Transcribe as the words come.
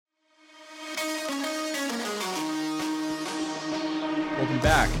Welcome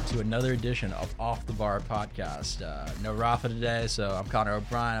back to another edition of Off the Bar podcast. No Rafa today, so I'm Connor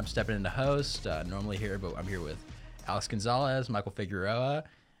O'Brien. I'm stepping in to host. Normally here, but I'm here with Alex Gonzalez, Michael Figueroa.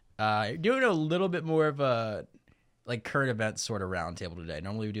 Doing a little bit more of a like current events sort of roundtable today.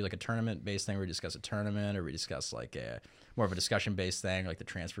 Normally we do like a tournament-based thing where we discuss a tournament or we discuss like a more of a discussion-based thing like the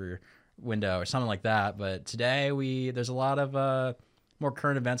transfer window or something like that. But today there's a lot of more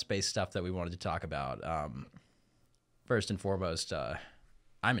current events-based stuff that we wanted to talk about. First and foremost,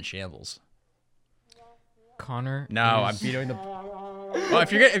 I'm in shambles. Connor. No, I'm doing the. Well, Michael,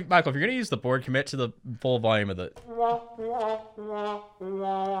 if you're gonna use the board, commit to the full volume of the.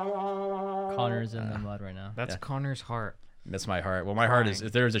 Connor's in the mud right now. That's Connor's heart. That's my heart. Well, my heart is.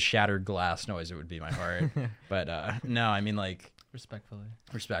 If there was a shattered glass noise, it would be my heart. But no, I mean like. Disrespectfully.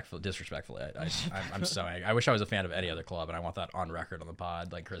 I'm so angry. I wish I was a fan of any other club, and I want that on record on the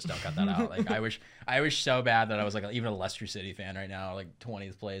pod. Like, Chris, don't cut that out. Like, I wish so bad that I was like even a Leicester City fan right now, like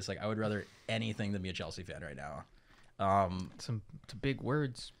 20th place. Like, I would rather anything than be a Chelsea fan right now. Some big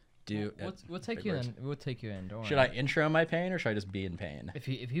words. We'll take you in. We'll take you in. Don't Should I intro my pain or should I just be in pain? If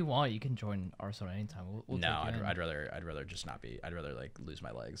you want, you can join Arsenal anytime. We'll no, take you I'd rather just not be. I'd rather like lose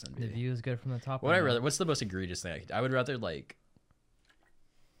my legs and the view is good from the top. What's the most egregious thing? I would rather like.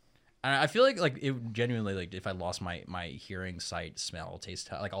 I feel like it genuinely like if I lost my hearing, sight, smell,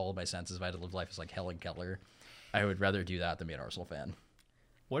 taste, like all of my senses, if I had to live life as like Helen Keller, I would rather do that than be an Arsenal fan.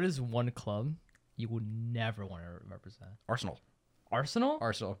 What is one club you would never want to represent? Arsenal. Arsenal.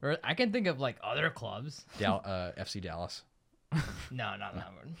 Or I can think of like other clubs. FC Dallas. No, not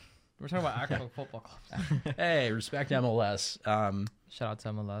that one. We're talking about actual football clubs. Hey, respect MLS. Shout out to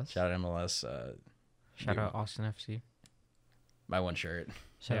MLS. Shout out MLS. Shout out Austin FC. My one shirt.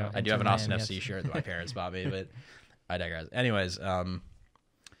 Out I do have an Austin FC shirt that my parents bought me, but I digress. Anyways,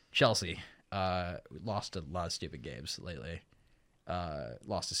 Chelsea lost a lot of stupid games lately.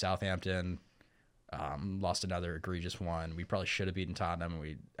 Lost to Southampton. Lost another egregious one. We probably should have beaten Tottenham, and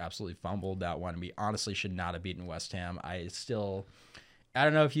we absolutely fumbled that one. We honestly should not have beaten West Ham. I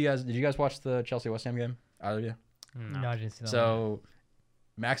don't know if did you guys watch the Chelsea West Ham game? Either of you? No, I didn't see that. So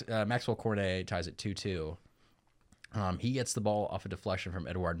Maxwell Cornet ties it 2-2. He gets the ball off a deflection from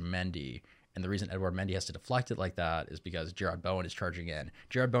Edouard Mendy, and the reason Edouard Mendy has to deflect it like that is because Gerard Bowen is charging in.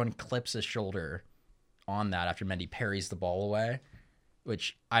 Gerard Bowen clips his shoulder on that after Mendy parries the ball away,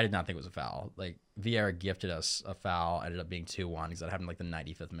 which I did not think was a foul. Like, Vieira gifted us a foul, ended up being 2-1 because that happened like the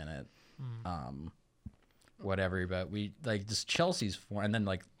 95th minute. Whatever, but we like just Chelsea's form, and then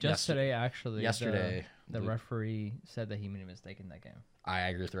like yesterday, the we, referee said that he made a mistake in that game. I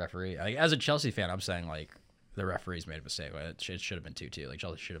agree with the referee. Like, as a Chelsea fan, I'm saying like the referees made a mistake. It should have been 2-2. Like,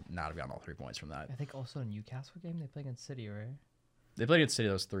 Chelsea should have not have gotten all 3 points from that. I think also in Newcastle game they played against City, right? They played against City.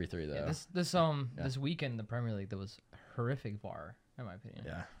 That was 3-3 though. Yeah, this weekend in the Premier League there was horrific VAR in my opinion.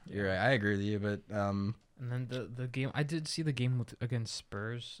 Yeah, you're right. I agree with you, but and then the game I did see the game against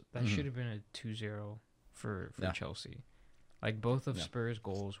Spurs. That should have been a 2-0 for Chelsea. Like, both of Spurs'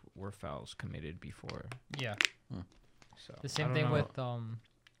 goals were fouls committed before. Yeah. So the same thing with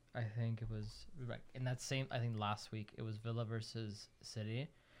I think it was in that same. I think last week it was Villa versus City,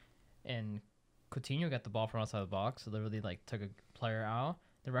 and Coutinho got the ball from outside the box, so literally like took a player out.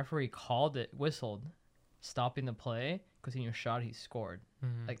 The referee called it, whistled, stopping the play. Coutinho shot, he scored.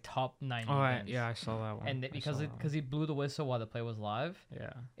 Like top 9 minutes. I saw that one. And because he blew the whistle while the play was live.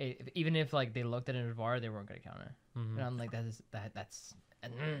 Yeah. Even if like they looked at it in VAR, they weren't gonna counter. And I'm like, that's.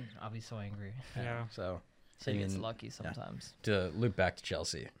 I'll be so angry. Yeah. So he gets lucky sometimes. To loop back to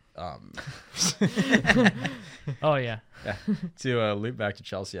Chelsea. Oh yeah. To loop back to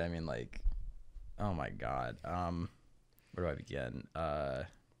Chelsea, I mean, like, oh my god. Where do I begin?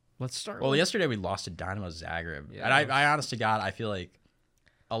 Let's start. Well, yesterday we lost to Dynamo Zagreb, Yeah, and I honest to God, I feel like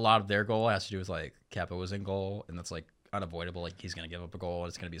a lot of their goal has to do with like Kepa was in goal, and that's like unavoidable. Like, he's gonna give up a goal, and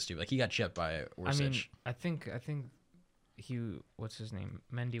it's gonna be stupid. Like, he got chipped by Orsic. I mean, I think what's his name?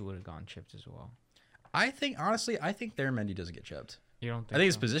 Mendy would have gone chipped as well. I think their Mendy doesn't get chipped. You don't think? I think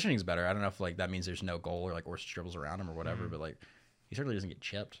his positioning is better. I don't know if like that means there's no goal or like Orsic dribbles around him or whatever, but like he certainly doesn't get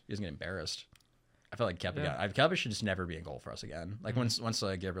chipped. He doesn't get embarrassed. I feel like Kepa should just never be in goal for us again. Like once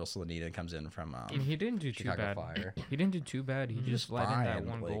Gabriel Solonita comes in from he didn't do too Chicago bad. Fire. He didn't do too bad. He just let in that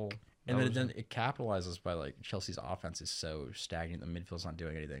one goal. And then it capitalizes by like Chelsea's offense is so stagnant. The midfield's not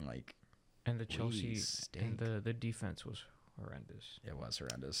doing anything. Like, and the Chelsea and the defense was horrendous. It was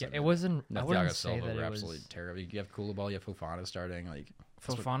horrendous. Yeah, it wasn't. No, I Thiago wouldn't say Silva that were it absolutely terrible. You have Koulibaly, you have Fofana starting. Like,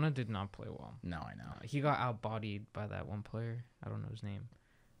 Fofana did not play well. No, I know. He got outbodied by that one player. I don't know his name,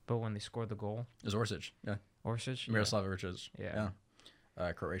 but when they scored the goal, it was Orsic. Yeah, Orsic, Miroslav Orsic. Yeah.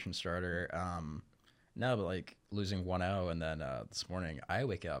 Croatian starter. No, but like losing 1-0, and then this morning I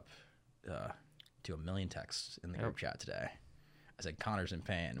wake up to a million texts in the group chat today. I said, Connor's in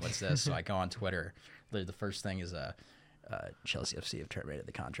pain. What's this? So I go on Twitter. The first thing is Chelsea FC have terminated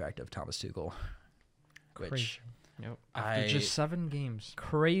the contract of Thomas Tuchel. Crazy. After just 7 games.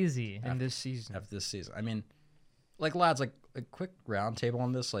 Crazy. In this season. After this season. I mean, like, lads, like a quick roundtable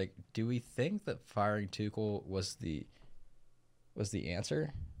on this. Like, do we think that firing Tuchel was the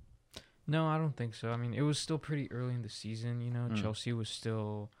answer? No, I don't think so. I mean, it was still pretty early in the season. You know, Chelsea was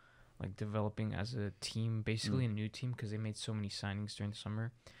still like developing as a team, basically a new team, because they made so many signings during the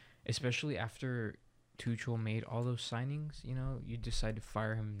summer, especially after Tuchel made all those signings. You know, you decide to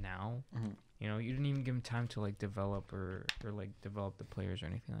fire him now. You know, you didn't even give him time to like develop or like develop the players or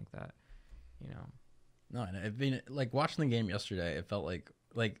anything like that. You know. No, I mean, like watching the game yesterday, it felt like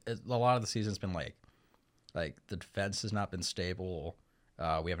a lot of the season's been like the defense has not been stable.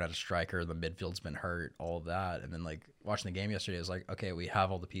 We haven't had a striker. The midfield's been hurt. All of that, and then like watching the game yesterday, it was like, okay, we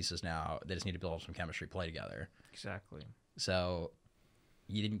have all the pieces now. They just need to build up some chemistry, play together. Exactly. So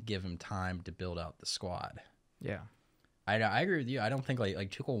you didn't give him time to build out the squad. Yeah. I agree with you. I don't think like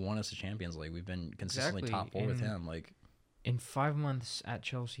Tuchel won us the Champions League. We've been consistently top 4 with him. Like in 5 months at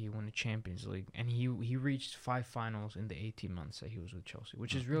Chelsea, he won the Champions League, and he reached 5 finals in the 18 months that he was with Chelsea,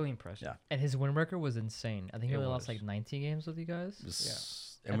 which is really impressive. Yeah. And his win record was insane. I think he only lost like 90 games with you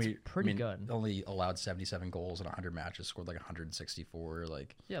guys. And That's pretty good. Only allowed 77 goals in 100 matches, scored like 164.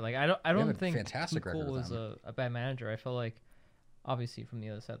 Like like I don't think fantastic Tuchel was a bad manager. I feel like, obviously from the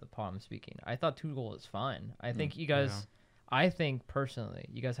other side of the pond, I'm speaking, I thought Tuchel was fine. I think you guys, I think personally,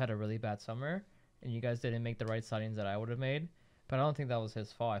 you guys had a really bad summer, and you guys didn't make the right signings that I would have made. But I don't think that was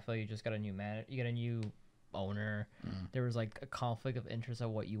his fault. I feel like you just got a new you got a new owner. There was like a conflict of interest of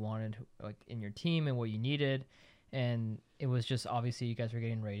what you wanted like in your team and what you needed. And it was just obviously you guys were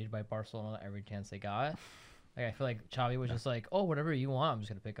getting raided by Barcelona every chance they got. Like I feel like Xavi was just like, oh, whatever you want, I'm just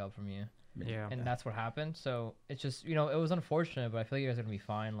gonna pick up from you. Yeah. And that's what happened. So it's just, you know, it was unfortunate, but I feel like you guys are gonna be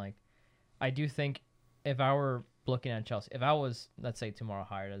fine. Like I do think if I were looking at Chelsea, if I was, let's say tomorrow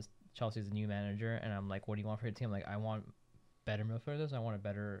hired as Chelsea's new manager, and I'm like, what do you want for your team? Like I want better midfielders. I want a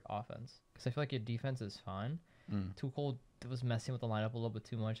better offense, because I feel like your defense is fine. Tuchel was messing with the lineup a little bit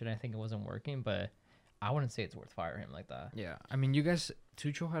too much, and I think it wasn't working. But I wouldn't say it's worth firing him like that. Yeah, I mean, you guys,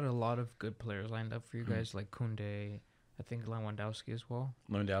 Tuchel had a lot of good players lined up for you guys, like Koundé, I think Lewandowski as well.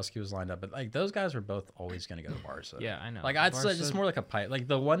 Lewandowski was lined up, but like those guys were both always going to go to Barca. Yeah, I know. Like I'd say it's more like a pipe. Like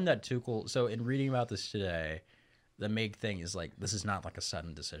the one that Tuchel. So in reading about this today, the big thing is like this is not like a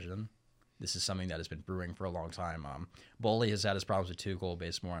sudden decision. This is something that has been brewing for a long time. Bowley has had his problems with Tuchel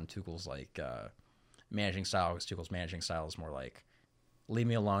based more on Tuchel's like managing style, because Tuchel's managing style is more like leave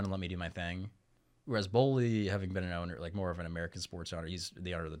me alone and let me do my thing. Whereas Bowley, having been an owner, like more of an American sports owner, he's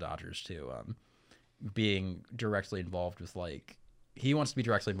the owner of the Dodgers too, being directly involved with like, he wants to be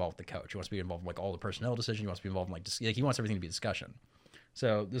directly involved with the coach. He wants to be involved in like all the personnel decisions. He wants to be involved in like he wants everything to be discussion.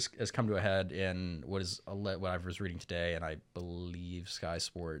 So this has come to a head in what I was reading today, and I believe Sky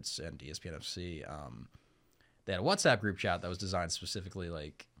Sports and ESPN FC. They had a WhatsApp group chat that was designed specifically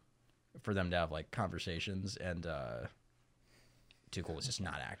like for them to have like conversations, and Tuchel was just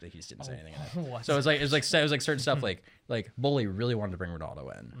not active. He just didn't say anything in it. So it was like certain stuff like Bully really wanted to bring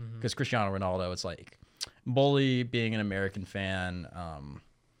Ronaldo in because Cristiano Ronaldo. It's like Bully being an American fan,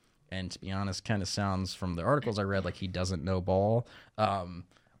 and to be honest, kind of sounds from the articles I read like he doesn't know ball.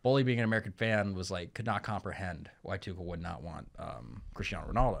 Bully being an American fan was like could not comprehend why Tuchel would not want Cristiano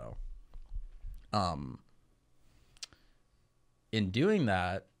Ronaldo. In doing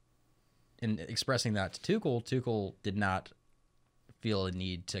that, in expressing that to Tuchel did not feel a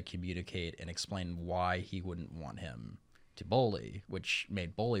need to communicate and explain why he wouldn't want him to Bully, which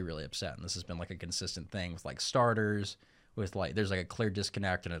made Bully really upset. And this has been like a consistent thing with like starters, with like there's like a clear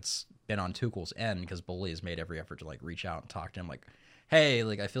disconnect, and it's been on Tuchel's end because Bully has made every effort to like reach out and talk to him, like, hey,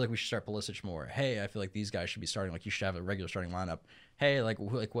 like I feel like we should start Pulisic more. Hey, I feel like these guys should be starting. Like you should have a regular starting lineup. Hey, like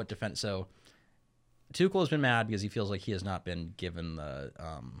what defense? So Tuchel has been mad because he feels like he has not been given the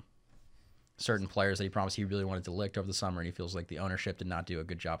certain players that he promised he really wanted to lick over the summer, and he feels like the ownership did not do a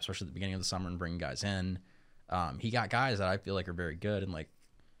good job, especially at the beginning of the summer, and bringing guys in. He got guys that I feel like are very good, and like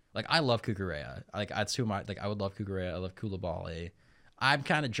I love Cucurella. Like that's who I would love Cucurella. I love Koulibaly. I'm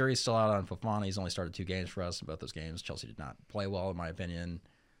kind of jury's still out on Fofana. He's only started 2 games for us. In both those games, Chelsea did not play well, in my opinion.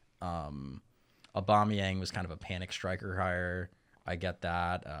 Aubameyang was kind of a panic striker hire. I get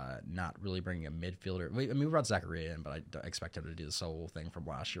that. Not really bringing a midfielder. We brought Zachariah in, but I expect him to do the solo thing from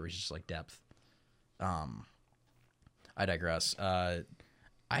last year, which is just like depth. I digress. I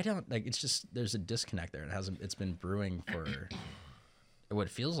don't like. It's just there's a disconnect there. It's been brewing for what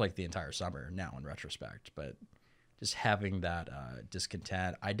feels like the entire summer now in retrospect, but just having that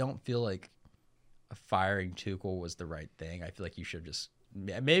discontent. I don't feel like firing Tuchel was the right thing. I feel like you should just,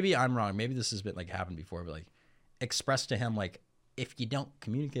 maybe I'm wrong. Maybe this has been like happened before, but like express to him, like, if you don't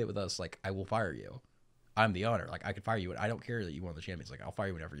communicate with us, like, I will fire you. I'm the owner. Like, I could fire you. I don't care that you won the Champions. Like, I'll fire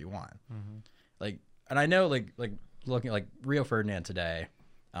you whenever you want. Mm-hmm. Like, and I know, like looking at like Rio Ferdinand today,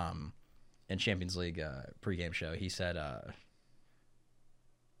 in Champions League pregame show, he said,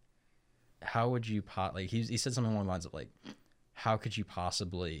 how would you like he said something along the lines of like, how could you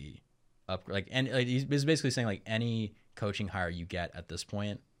possibly like, and like, he was basically saying like any coaching hire you get at this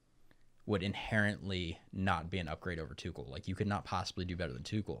point would inherently not be an upgrade over Tuchel. Like, you could not possibly do better than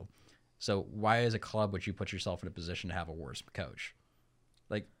Tuchel. So why as a club would you put yourself in a position to have a worse coach?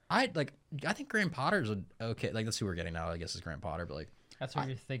 I think Graham Potter's okay. Like, that's who we're getting now, I guess, is Graham Potter, but like, that's what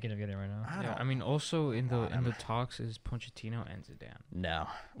you're thinking of getting right now. I mean, also in the talks is Pochettino and Zidane. No.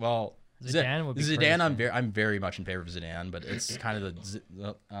 Well, Zidane would be Zidane, I'm very much in favor of Zidane, but it's kind of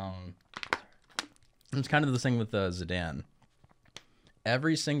it's kind of the thing with Zidane.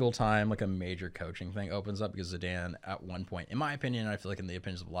 Every single time like a major coaching thing opens up, because Zidane at one point, in my opinion, and I feel like in the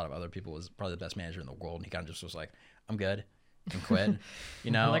opinions of a lot of other people, was probably the best manager in the world, and he kind of just was like, I'm good, and quit.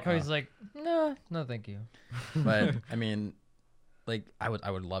 You know, I like how he's like, no, thank you. But I mean, like, I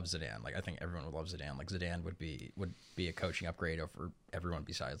would love Zidane. Like, I think everyone would love Zidane. Like, Zidane would be a coaching upgrade over everyone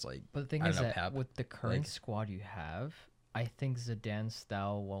besides, like, but the thing is that Pep, with the current squad you have, I think Zidane's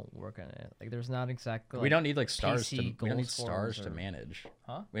style won't work on it. Like, there's not exactly. We don't need like stars. We don't need stars to manage.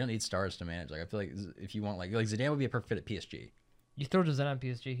 Huh? We don't need stars to manage. Like, I feel like if you want like Zidane would be a perfect fit at PSG. You throw Zidane on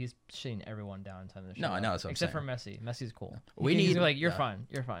PSG, he's shitting everyone down in time of the show. No, I know. That's what except I'm for Messi. Messi's cool. We need like, you're fine.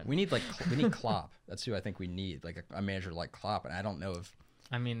 You're fine. We need Klopp. That's who I think we need. Like a manager like Klopp. And I don't know if.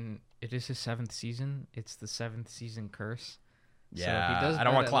 I mean, it is his 7th season. It's the 7th season curse. Yeah, so I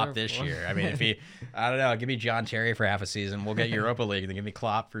don't want Klopp this year. I mean, I don't know, give me John Terry for half a season. We'll get Europa League, and then give me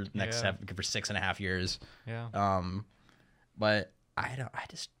Klopp for next for 6.5 years. Yeah. But I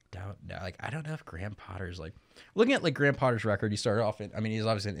just don't know. Like, I don't know if Graham Potter's like looking at like Graham Potter's record. He started off in. I mean, he's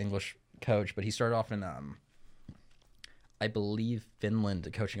obviously an English coach, but he started off in I believe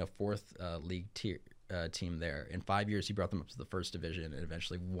Finland, coaching a 4th league team there. In 5 years, he brought them up to the 1st division and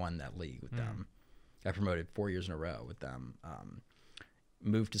eventually won that league with them. Got promoted 4 years in a row with them.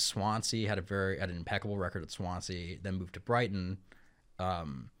 Moved to Swansea, had an impeccable record at Swansea. Then moved to Brighton.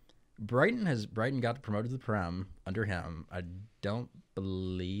 Brighton got promoted to the Prem under him. I don't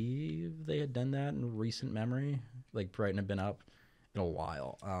believe they had done that in recent memory. Like, Brighton had been up in a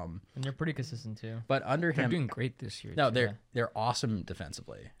while. And they're pretty consistent too. But under they're him, doing great this year. No, they're awesome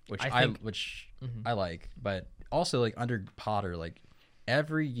defensively, which I like. But also, like, under Potter, like,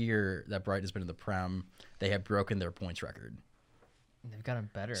 every year that Brighton has been in the Prem, they have broken their points record. They've gotten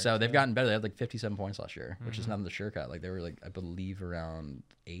better. So they've gotten better. They had like 57 points last year, which is nothing to shirk at. Like, they were like, I believe, around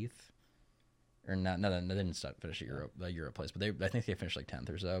 8th, or not. No, they didn't finish the Europe place, but I think they finished like 10th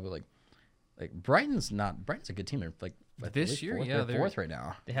or so. But like Brighton's a good team. They're like this year, they're 4th right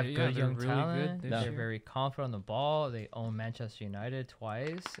now. They have good young really talent. good They're very confident on the ball. They own Manchester United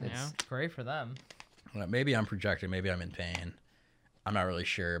twice. It's great for them. Well, maybe I'm projecting. Maybe I'm in pain. I'm not really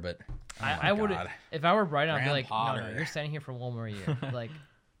sure, but I would, if I were Brighton, I'd be like, no, you're standing here for one more year. Like,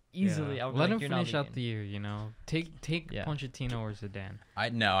 easily, I would let like, him finish out the year. You know, take Pochettino or Zidane.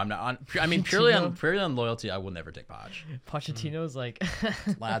 I'm not. I mean, purely on loyalty, I will never take Poch. Pochettino's like,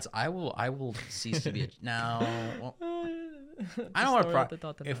 lads, I will cease to be no. Well, I don't want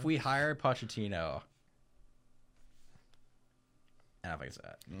to. If we hire Pochettino, I don't think it's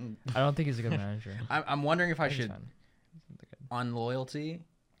that. I don't think he's a good manager. I'm wondering if I should. On loyalty,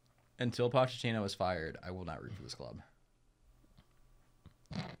 until Pochettino is fired, I will not root for this club.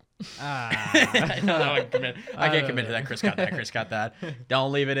 I can't commit to that. Chris got that.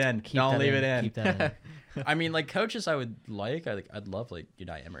 Don't leave it in. Don't leave it in. Keep that in. I mean, like, coaches I would like. I'd love like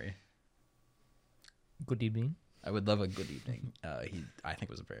Unai Emery. Good evening. I would love a good evening. I think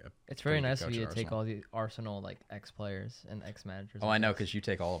was a very. It's very nice of you to take all the Arsenal like ex players and ex managers. Oh, I know, because you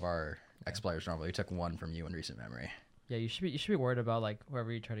take all of our ex players normally. We took one from you in recent memory. Yeah, you should be worried about like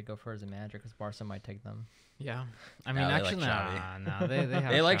whoever you try to go for as a manager, because Barca might take them. Yeah, I mean, actually, no,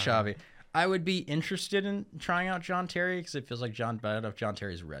 they like Xavi. I would be interested in trying out John Terry, because it feels like I don't know if John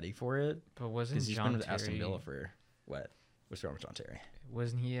Terry's ready for it. But wasn't he's John been with Terry Aston Villa for what? What's wrong with John Terry?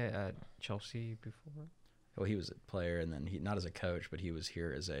 Wasn't he at Chelsea before? Well, he was a player, and then he not as a coach, but he was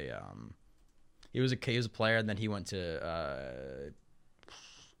here as a he was a player, and then he went to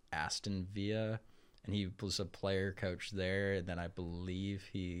Aston Villa. And he was a player coach there, and then I believe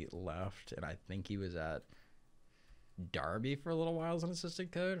he left, and I think he was at Derby for a little while as an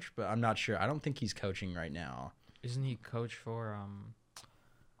assistant coach, but I'm not sure. I don't think he's coaching right now. Isn't he coach for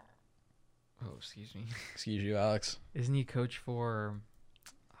Oh, excuse me. Excuse you, Alex. Isn't he coach for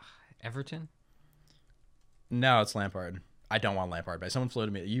Everton? No, it's Lampard. I don't want Lampard back. Someone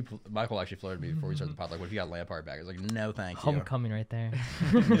floated me. Michael actually floated me before we started the pod. Like, what if you got Lampard back? I was like, no, thank you. Homecoming right there.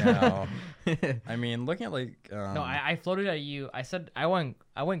 No. I mean, looking at like. No, I floated at you. I said I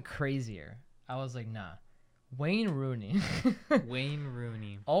went crazier. I was like, nah. Wayne Rooney. Wayne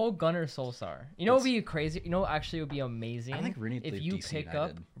Rooney. All Gunnar Solskjaer. You know what would be crazy? You know what actually would be amazing? I think Rooney if leave you DC pick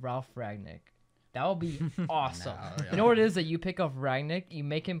United. up Ralph Ragnick. That would be awesome. No, yeah. You know what it is that you pick up Ragnick, you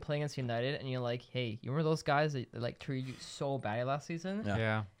make him play against United, and you're like, hey, you remember those guys that like treated you so bad last season?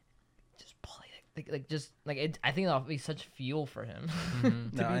 Yeah. Just play it. I think that'll be such fuel for him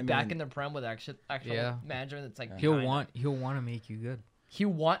Mm-hmm. to be back in the Prem with actual manager that's like He'll want to make you good. He'll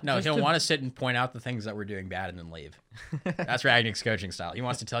want to sit and point out the things that we're doing bad and then leave. That's Ragnick's coaching style. He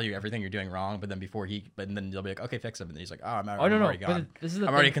wants to tell you everything you're doing wrong, but then then they'll be like, okay, fix them. And then he's like, oh, I'm already gone. This is the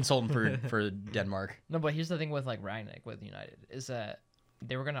I'm already consultant for Denmark. No, but here's the thing with like Ragnick with United is that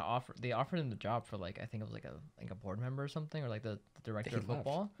they offered him the job for like I think it was like a board member or something or like the director of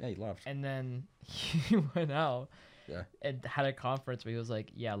football. Yeah, he left. And then he went out. Yeah. And had a conference where he was like,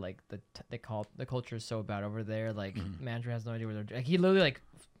 yeah, like the culture is so bad over there. Like manager has no idea where they're like he literally like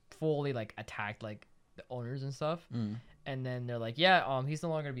fully like attacked like the owners and stuff. And then they're like, yeah, he's no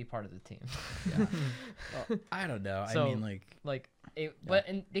longer gonna be part of the team. Yeah. Well, I don't know. So, I mean, but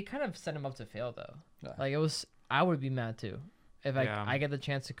and they kind of set him up to fail though. Yeah. Like I would be mad too if Yeah. I get the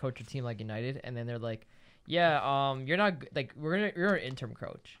chance to coach a team like United and then they're like, yeah, you're not like you're an interim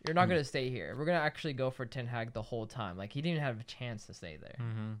coach. You're not gonna stay here. We're gonna actually go for Ten Hag the whole time. Like he didn't even have a chance to stay there.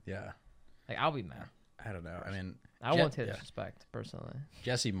 Mm-hmm. yeah. Like I'll be mad. I don't know. I mean, I won't take disrespect personally.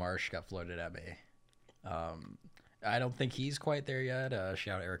 Jesse Marsh got floated at me. I don't think he's quite there yet.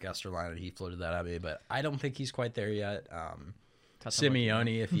 Shout out Eric Esterline, he floated that at me, but I don't think he's quite there yet.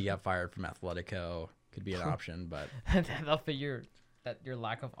 Simeone, if he got fired from Atletico, could be an option, but They'll figure that your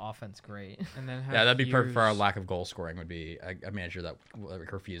lack of offense great. And then that'd be perfect for our lack of goal scoring. Would be a manager that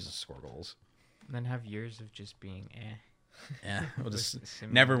refuses to score goals. And then have years of just being Yeah, we'll just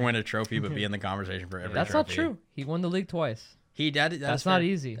never win a trophy, but be in the conversation for every. That's trophy. not true. He won the league twice. He did. That's fair. not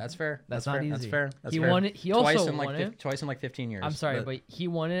easy. That's fair. That's not fair. easy. That's fair. That's He fair. won it. He twice also in like won it. twice in like 15 years. I'm sorry, but he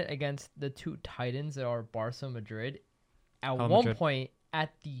won it against the two titans that are Barca Madrid. At Real one Madrid. point,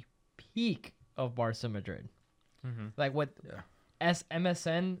 at the peak of Barca Madrid, like what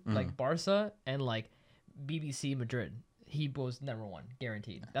MSN like Barca and like BBC Madrid, he was number one,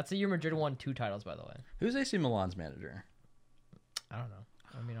 guaranteed. That's the year Madrid won 2 titles, by the way. Who's AC Milan's manager? I don't know.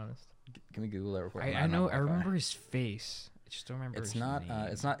 I'll be honest. Can we Google that real quick? I know. I remember his face. I just don't remember. It's his not. name.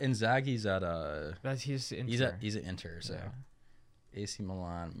 It's not Inzaghi's at. That's his. Inter. He's at Inter. So, Yeah. AC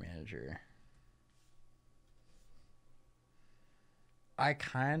Milan manager. I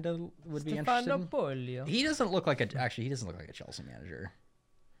kind of would be interested. Polio. He doesn't look like a. Actually, he doesn't look like a Chelsea manager.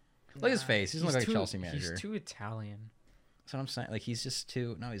 Look at his face. He doesn't look like a Chelsea manager. He's too Italian. That's what I'm saying. Like he's just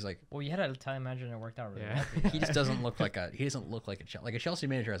too. No, he's like. Well, you had an Italian manager and it worked out really Yeah. well. He just doesn't look like a. He doesn't look like a Chelsea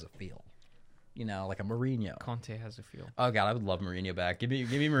manager has a feel. You know, like a Mourinho. Conte has a feel. Oh god, I would love Mourinho back. Give me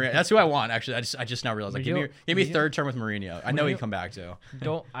Mourinho. That's who I want. Actually, I just now realized. Like, give me a third term with Mourinho. I know he'd come back too.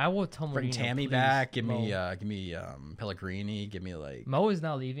 I will tell Mourinho. Bring Tammy please, back. Give Mo. me Pellegrini. Give me like. Mo is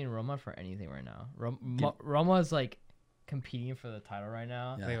not leaving Roma for anything right now. Roma is like competing for the title right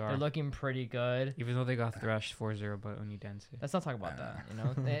now. Yeah. They They're are. looking pretty good. Even though they got thrashed 4-0 by Unidense. Let's not talk about that. You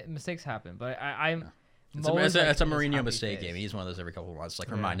know, mistakes happen. But I'm. It's Mo a is, like, in this Mourinho happy mistake phase. game. He's one of those every couple of months,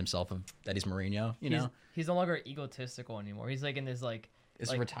 like remind himself of that he's Mourinho. You know, he's no longer egotistical anymore. He's like in this like. it's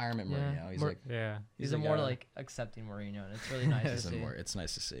like, a retirement yeah, Mourinho. He's like Yeah. He's a more like accepting Mourinho, and it's really nice to see. It's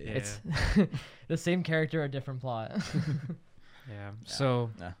nice to see. Yeah. It's the same character, a different plot. Yeah. So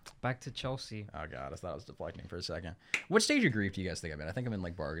Yeah. back to Chelsea. Oh god, I thought I was deflecting for a second. What stage of grief do you guys think I'm in? I think I'm in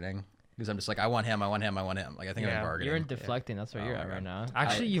like bargaining because I'm just like I want him. Like I think I'm in bargaining. You're in deflecting. That's where Oh you're my at God. right now.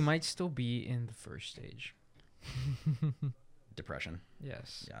 Actually, you might still be in the first stage. Depression.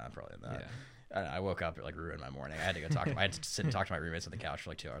 Yes. Yeah, I'm probably in that. Yeah. I woke up like ruined my morning. I had to go talk. I had to sit and talk to my roommates on the couch for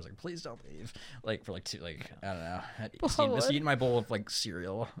like 2 hours. Like, please don't leave. Like for like 2. Like I don't know. I had just eating my bowl of like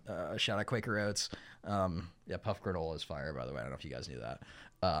cereal. Shout out Quaker Oats. Yeah, puff granola is fire. By the way, I don't know if you guys knew that.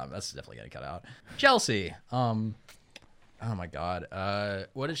 That's definitely getting cut out. Chelsea. Oh my God.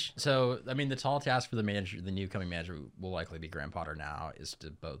 So I mean, the tall task for the manager, the new coming manager, will likely be Graham Potter. Now is to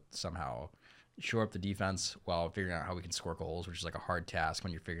both somehow shore up the defense while figuring out how we can score goals, which is like a hard task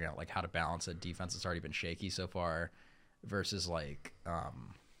when you're figuring out like how to balance a defense that's already been shaky so far versus like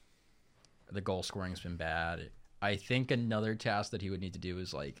the goal scoring's been bad. I think another task that he would need to do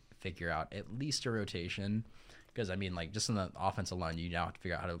is like figure out at least a rotation. Because, I mean, like, just in the offensive line, you now have to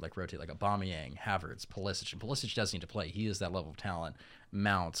figure out how to, like, rotate, like, Aubameyang, Havertz, Pulisic. And Pulisic does need to play. He is that level of talent.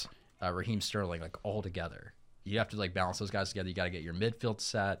 Mount, Raheem Sterling, like, all together. You have to, like, balance those guys together. You got to get your midfield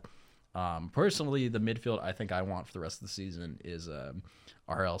set. Personally, the midfield I think I want for the rest of the season is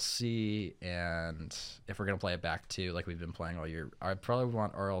RLC. And if we're going to play it back to, like we've been playing all year, I probably would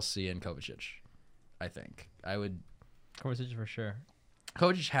want RLC and Kovacic, I think. I would. Kovacic for sure.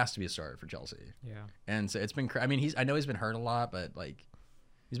 Kovacic has to be a starter for Chelsea. Yeah. And so it's been, I mean, I know he's been hurt a lot, but like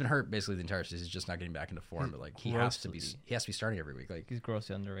he's been hurt basically the entire season. He's just not getting back into form, but like he has to be starting every week. Like he's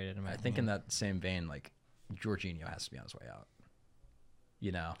grossly underrated. I think in that same vein, like Jorginho has to be on his way out.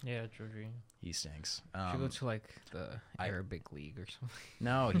 You know? Yeah, Jorginho. He stinks. Should go to like the Arabic League or something.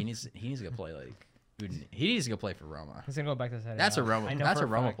 No, he needs to go play like he needs to go play for Roma. He's gonna go back to Serie A. That's a Roma. That's a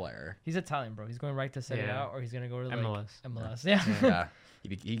Roma player. He's Italian, bro. He's going right to Serie A, or he's gonna go to like MLS. Yeah.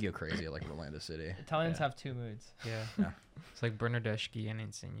 He'd go crazy at like Orlando City. Italians have two moods. Yeah. It's like Bernardeschi and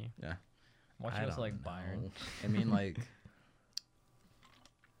Insigne. Yeah. Watching us like Bayern. I mean, like,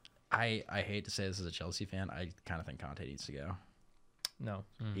 I hate to say this as a Chelsea fan. I kind of think Conte needs to go. No.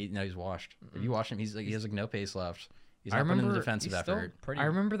 He's washed. If you watch him, he has like no pace left. He's not putting in the defensive effort. I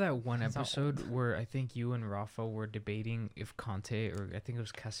remember that one episode where I think you and Rafa were debating if Conte or I think it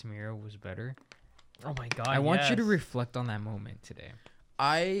was Casemiro was better. Oh my God! I want you to reflect on that moment today.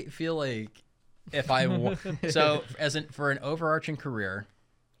 I feel like if for an overarching career,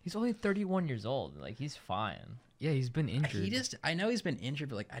 he's only 31 years old. Like he's fine. Yeah, he's been injured. I know he's been injured,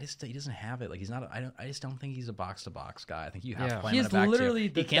 but like he doesn't have it. Like he's not. I just don't think he's a box to box guy. I think you have to play him in a back. He's literally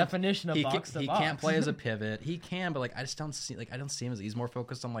the definition of box to box. He can't play as a pivot. He can, but like I don't see him as he's more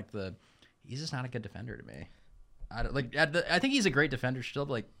focused on like he's just not a good defender to me. I think he's a great defender still,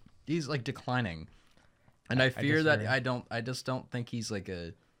 but like he's like declining, and I fear that I just don't think he's like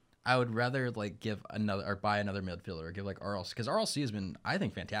a. I would rather like give another or buy another midfielder or give like RLC because RLC has been I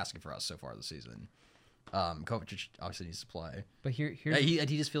think fantastic for us so far this season. Kovacic obviously needs to play, but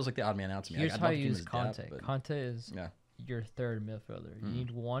he just feels like the odd man out to me. Here's how you use Conte. Conte is your third midfielder. You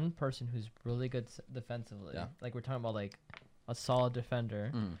need one person who's really good defensively. Yeah. Like we're talking about like a solid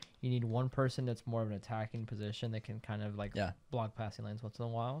defender. You need one person that's more of an attacking position that can kind of like block passing lanes once in a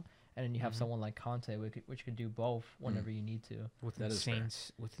while. And then you have someone like Conte, which could do both whenever you need to. With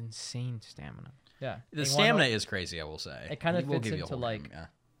insane stamina. Yeah, the stamina is crazy. I will say it kind of fits into like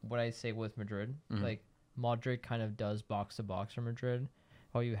what I say with Madrid. Like Modric kind of does box to box for Madrid.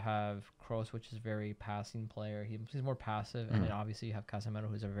 While you have Kroos, which is a very passing player. He's more passive, and then obviously you have Casemiro,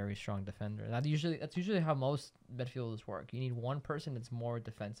 who's a very strong defender. That's usually how most midfielders work. You need one person that's more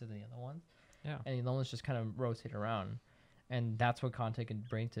defensive than the other one. Yeah, and the other ones just kind of rotate around. And that's what Conte can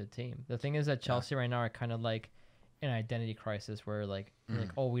bring to the team. The thing is that Chelsea right now are kind of like an identity crisis where like,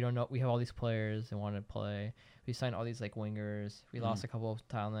 oh, we don't know. We have all these players that want to play. We signed all these like wingers. We lost a couple of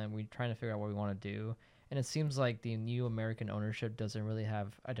talent. We're trying to figure out what we want to do. And it seems like the new American ownership doesn't really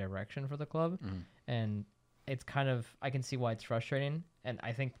have a direction for the club. And it's kind of, I can see why it's frustrating. And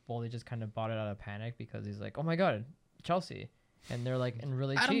I think Boldy just kind of bought it out of panic because he's like, oh my God, Chelsea. And they're like, and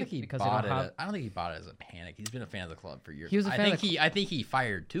really cheap. I don't think he bought it as a panic. He's been a fan of the club for years. He was a fan I think he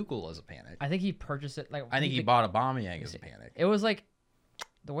fired Tuchel as a panic. I think he purchased it like. I think he bought Aubameyang as a panic. It was like,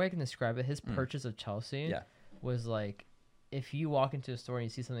 the way I can describe it, his purchase of Chelsea was like, if you walk into a store and you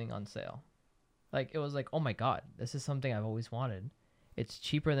see something on sale, like it was like, oh my God, this is something I've always wanted. It's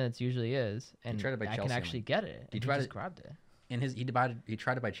cheaper than it usually is, and I can actually get it. He just grabbed it. And he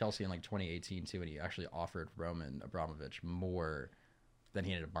tried to buy Chelsea in like 2018 too, and he actually offered Roman Abramovich more than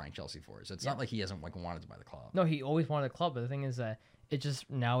he ended up buying Chelsea for. So it's not like he hasn't like wanted to buy the club. No, he always wanted the club, but the thing is that it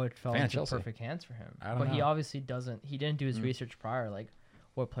fell into perfect hands for him. But he obviously doesn't. He didn't do his research prior, like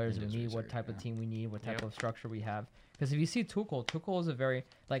what players we need, what type of team we need, what type of structure we have. Because if you see Tuchel is a very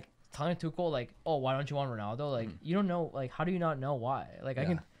like telling Tuchel like, oh, why don't you want Ronaldo? Like you don't know. Like how do you not know why? Like I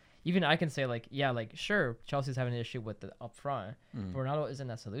can say like, yeah, like sure, Chelsea's having an issue with the up front, but Ronaldo isn't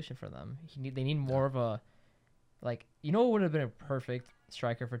that solution for them. They need more of a, like, you know what would have been a perfect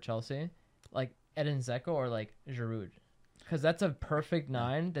striker for Chelsea? Like Edin Dzeko or like Giroud. Because that's a perfect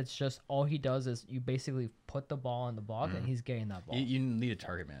nine. That's just all he does is you basically put the ball in the box and he's getting that ball. You need a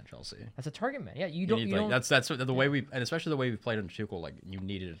target man, Chelsea. That's a target man. Yeah, that's the way we, and especially the way we played under Tuchel. Like you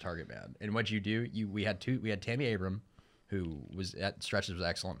needed a target man, and what you do, we had Tammy Abraham, who was at stretches was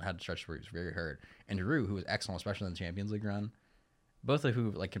excellent, had stretches where he was very hurt, and Giroud, who was excellent, especially in the Champions League run. Both of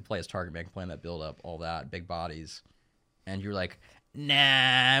who like can play as target man, can play in that build up, all that, big bodies, and you're like,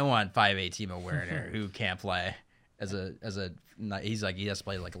 nah, I want 5'8" Timo Werner who can't play. he's like he has to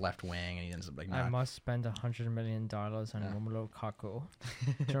play like left wing and he ends up like I not. must spend $100 million on Yeah. Romelu Lukaku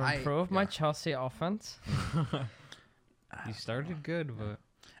to improve my Chelsea offense. He started good, but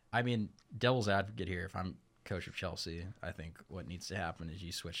I mean, devil's advocate here. If I'm coach of Chelsea, I think what needs to happen is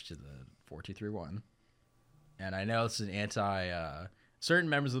you switch to the 4-2-3-1. And I know it's an certain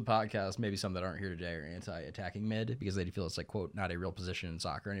members of the podcast, maybe some that aren't here today, are anti-attacking mid because they feel it's like, quote, not a real position in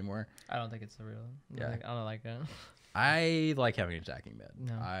soccer anymore. I don't think it's the real. Yeah. I don't like it. I like having an attacking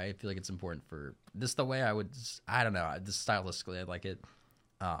mid. No. I feel like it's important for this. The way I don't know. This stylistically, I like it.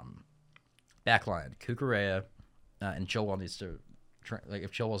 Backline, Kukurea, and Chilwell needs to like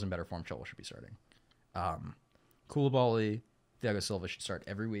if Chilwell's in better form, Chilwell should be starting. Koulibaly, Thiago Silva should start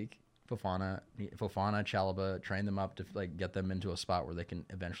every week. Fofana, Chalobah, train them up to like get them into a spot where they can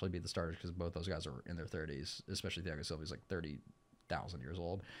eventually be the starters because both those guys are in their 30s, especially Thiago Silva. He's like 30,000 years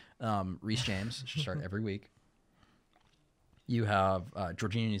old. Reece James should start every week. You have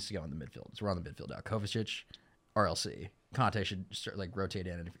Jorginho needs to go in the midfield. So we're on the midfield now. Kovacic, RLC. Conte should start, like rotate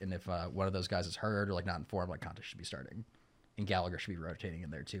in, and if one of those guys is hurt or like not in form, like Conte should be starting, and Gallagher should be rotating in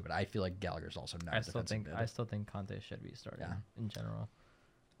there too. But I feel like Gallagher's also not. I still think Conte should be starting in general.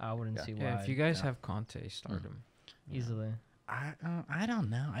 I wouldn't see why. if you guys have Conte, start him easily. I don't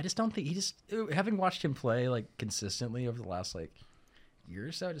know. I just don't think having watched him play like consistently over the last like year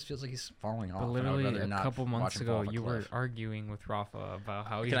or so, it just feels like he's falling off. But literally a couple months ago, you were arguing with Rafa about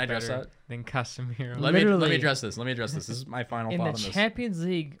how he's better than Casemiro. Let me address this. This is my final in thought the on this. Champions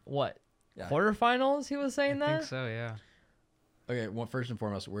League, quarterfinals? He was saying I that. think so, yeah. Okay, well, first and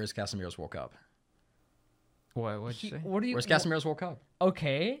foremost, where's Casemiro's World Cup? What'd you say? Where's Casemiro's World Cup?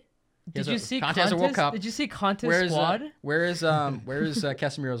 Okay. Did you see Conte has a World Cup? Did you see Conte's squad? Where is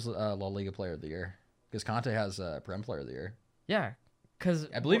Casemiro's La Liga Player of the Year? Because Conte has Prem Player of the Year. Yeah, because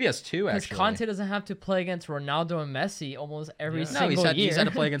I believe he has two. Actually, because Conte doesn't have to play against Ronaldo and Messi almost every single year. He's had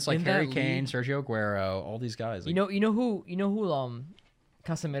to play against like Harry Kane, Sergio Aguero, all these guys. Like, you know who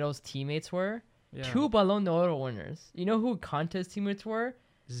Casemiro's teammates were? Yeah. 2 Ballon d'Or winners. You know who Conte's teammates were?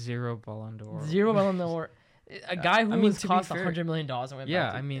 0 Ballon d'Or. 0 Ballon d'Or. A guy who was cost $100 million and went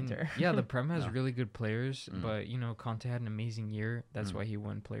yeah, back to Inter. The Prem has really good players, but Conte had an amazing year. That's why he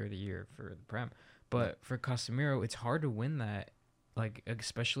won Player of the Year for the Prem. But for Casemiro, it's hard to win that, like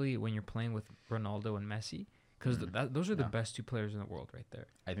especially when you're playing with Ronaldo and Messi, because those are the best 2 players in the world right there.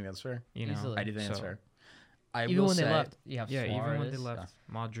 I think that's fair. Easily. I do think that's fair. Even when they left, you have Suarez, even when they left,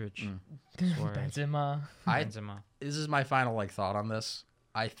 Modric, Suarez, Benzema. This is my final like thought on this.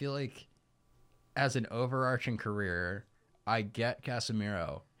 I feel like, as an overarching career, I get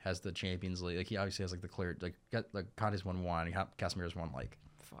Casemiro has the Champions League. Like he obviously has like the clear like Conte's won 1, Casemiro's won like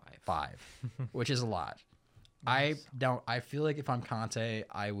 5, which is a lot. I feel like if I'm Conte,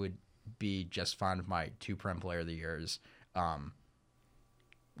 I would be just fine with my 2 Prem Player of the Years. I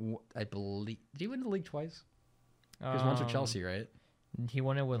believe did he win the league twice? Because once with Chelsea, right? He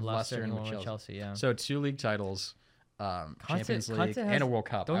won it with Leicester and with Chelsea. Yeah. So 2 league titles, Champions League, and a World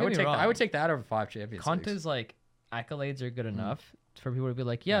Cup. I would take that over 5 Champions Leagues. Conte's like accolades are good enough for people to be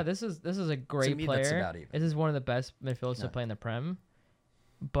like, yeah, this is a great player. This is one of the best midfielders to play in the Prem.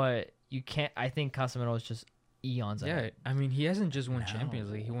 But you can't. I think Casemiro is just eons ahead. I mean, he hasn't just won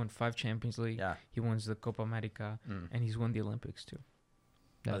Champions League. He won 5 Champions League. Yeah. He wins the Copa America, and he's won the Olympics too.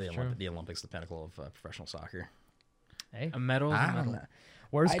 That's true. The Olympics, the pinnacle of professional soccer. Hey, a medal. I don't know.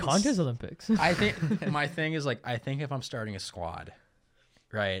 Where's Conte's Olympics? I think my thing is like I think if I'm starting a squad,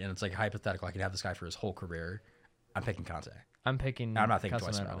 right, and it's like hypothetical, I can have this guy for his whole career. I'm picking Conte. I'm picking. I'm not thinking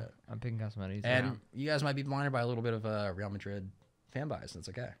twice about it. I'm picking Casemiro. And you guys might be blinded by a little bit of Real Madrid fan bias. That's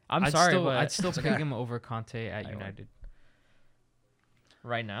okay. I'd still pick him over Conte at United.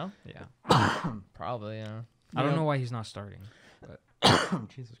 Right now? Yeah. Probably, yeah. I don't know why he's not starting. But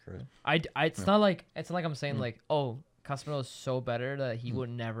Jesus Christ. It's not like I'm saying like, oh, Casemiro is so better that he would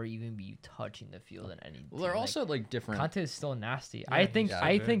never even be touching the field in any team. Well, they're also like different. Conte is still nasty. Yeah, I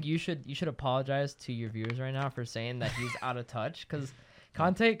think you should apologize to your viewers right now for saying that he's out of touch because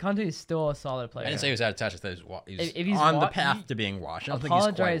Conte is still a solid player. I didn't say he was out of touch. I said he's on the path to being washed. I don't think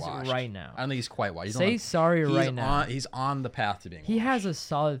he's quite washed. Right now. I don't think he's quite washed. Say sorry right now. He's on the path to being washed. He has a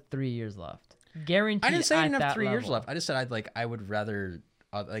solid 3 years left. Guaranteed. I didn't say he didn't have that 3 years level. left. I just said I would rather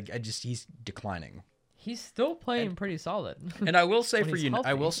he's declining. He's still playing pretty solid. And I will say When he's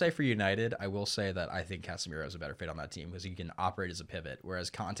healthy. for United, I will say that I think Casemiro is a better fit on that team because he can operate as a pivot,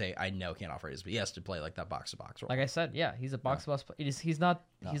 whereas Conte I know can't operate as, but he has to play like that box to box role. Like I said, yeah, he's a box to box. He's not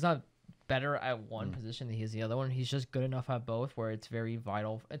better at one position than he is the other one. He's just good enough at both where it's very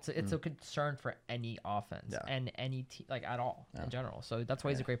vital. It's a concern for any offense and any team, like at all in general. So that's why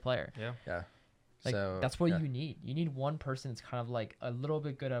he's a great player. yeah. Like So, that's what yeah. you need. You need one person that's kind of like a little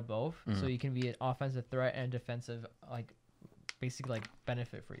bit good at both, so you can be an offensive threat and defensive, like basically like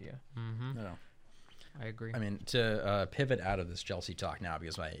benefit for you. Mm-hmm. No. I agree. I mean, to pivot out of this Chelsea talk now,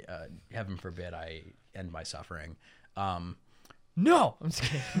 because heaven forbid I end my suffering. No, I'm just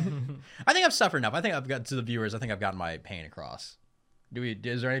kidding. I think I've suffered enough. I think I've got to the viewers. I think I've gotten my pain across.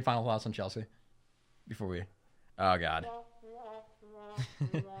 Is there any final thoughts on Chelsea before we? Oh God.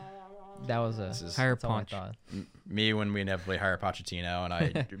 That was higher that's all I punch. thought. Me when we inevitably hire Pochettino and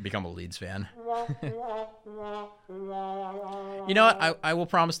I become a Leeds fan. You know what? I will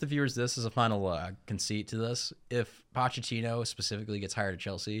promise the viewers this as a final conceit to this. If Pochettino specifically gets hired at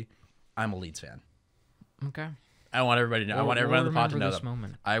Chelsea, I'm a Leeds fan. Okay. I want everybody to know. I want everyone on the pod to know this that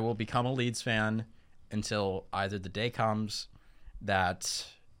moment. I will become a Leeds fan until either the day comes that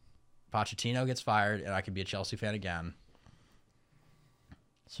Pochettino gets fired and I can be a Chelsea fan again.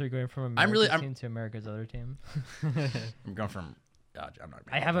 So you're going from I'm America's team to America's other team? I'm going from. I'm not.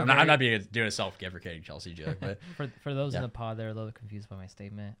 I have a I'm not very- doing a self-deprecating Chelsea joke, but For those in Yeah. the pod, they're a little confused by my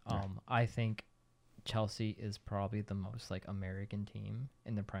statement. I think Chelsea is probably the most like American team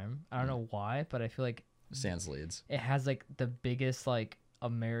in the Prem. I don't know why, but I feel like Sans Leeds. it has like the biggest like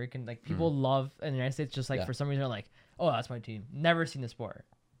American like people love in the United States. Just like Yeah. for some reason, they're like, oh, that's my team. Never seen the sport.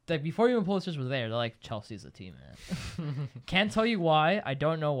 Like before even Pulitzers was there, they're like Chelsea's the team, man. Can't tell you why. I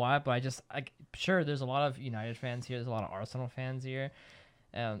don't know why, but I just like sure. There's a lot of United fans here. There's a lot of Arsenal fans here.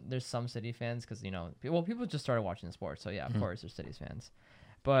 There's some City fans because people just started watching the sport, so yeah, of course there's City's fans.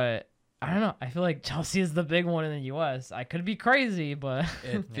 But I don't know. I feel like Chelsea is the big one in the U.S. I could be crazy, but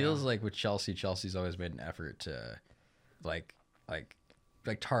It feels like with Chelsea's always made an effort to, like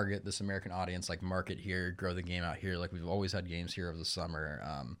target this American audience, like market here, grow the game out here. Like we've always had games here over the summer.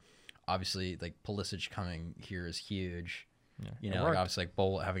 Obviously, like Pulisic coming here is huge. Yeah, You it know, like worked. obviously, like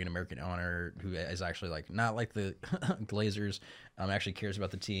Bolt having an American owner who is actually like not like the Glazers, actually cares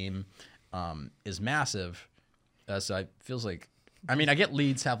about the team, is massive. So it feels like, I mean, I get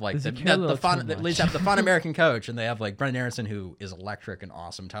Leeds have like Does the he care a little fun. too The much? Leeds have the fun American coach, and they have like Brendan Aronson who is electric and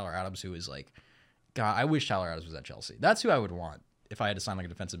awesome. Tyler Adams who is like, God, I wish Tyler Adams was at Chelsea. That's who I would want if I had to sign like a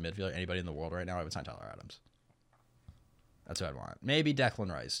defensive midfielder. Anybody in the world right now, I would sign Tyler Adams. That's who I'd want. Maybe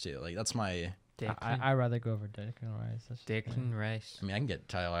Declan Rice too. Like that's my. I'd rather go over Declan Rice. That's just me. Declan Rice. I mean, I can get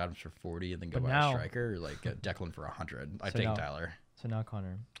Tyler Adams for 40 and then go But buy now- a striker, or like get Declan for 100. I've So taken now- Tyler. So now,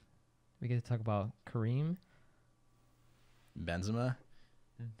 Connor, we get to talk about Kareem, Benzema.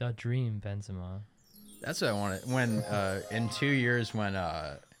 the dream Benzema. That's what I wanted. When in 2 years, when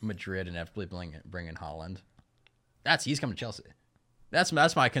Madrid inevitably bring in Holland, he's coming to Chelsea. That's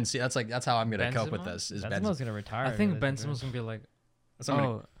my conceit. That's how I'm gonna cope with Benzema? this. Is Benzema's Benzema? gonna retire. I think That's Benzema's gonna be like, That's what I'm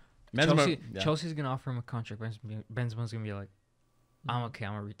gonna- oh, Benzema- Chelsea, yeah. Chelsea's gonna offer him a contract. Benzema's gonna be like, I'm okay.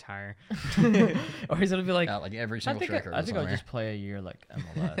 I'm gonna retire. or he's gonna be like, Like every I single think striker. I think I'll somewhere. just play a year like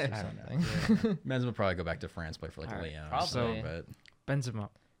MLS or I don't something. Benzema will probably go back to France, play for like All right, Lyon. probably. But Benzema.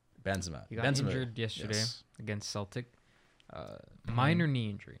 Benzema. He got Benzema, injured yesterday yes. against Celtic. Minor knee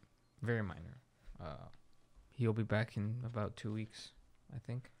injury, very minor. He'll be back in about 2 weeks, I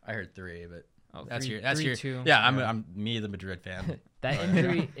think. I heard 3, but Oh, that's three- your. That's three, your. two. Yeah, I'm me, the Madrid fan. That Oh, yeah.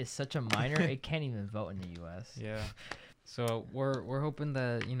 injury is such a minor; it can't even vote in the U.S. Yeah. So we're hoping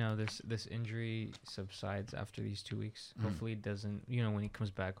that this injury subsides after these 2 weeks. Hopefully it doesn't. When he comes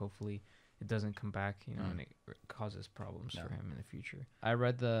back, hopefully it doesn't come back. And it causes problems No. for him in the future. I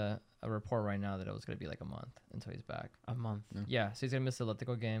read a report right now that it was gonna be like a month until he's back. A month. Yeah, so he's gonna miss the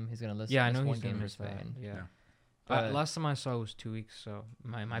Atletico game. He's gonna miss. Yeah, I miss know one he's gonna game for miss that. Spain. Yeah. Yeah. But- Last time I saw it was 2 weeks, so it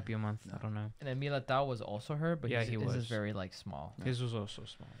might be a month. I don't know. And then Militao was also hurt, but Yeah, his he is was. very like small. His was also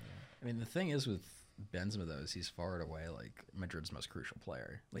small. Yeah. I mean, the thing is with Benzema though is he's far and away like Madrid's most crucial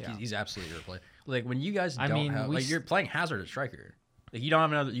player. Like Yeah. he's absolutely your player. Like when you guys I don't mean, have we like you're playing Hazard at striker. Like you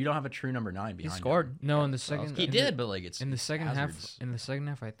don't have a true number 9 behind. He scored. him. No, in the so I was second He in did, but like it's in the second Hazard's- half. In the second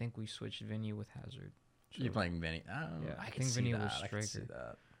half, I think we switched Vinny with Hazard. So- You're playing Vinny. Yeah, I I can think see Vinny that. was I can see striker.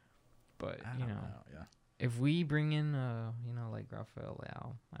 that. But I don't know. Yeah. if we bring in like Rafael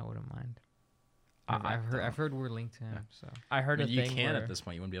Leao, I wouldn't mind. I've heard we're linked to him. So I heard I mean, a you thing can where at this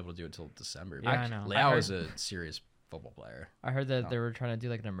point. You wouldn't be able to do it until December. Yeah, I know. Leao I is a serious football player. I heard that Oh. they were trying to do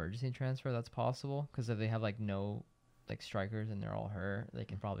like an emergency transfer. That's possible because if they have like no like strikers and they're all hurt, they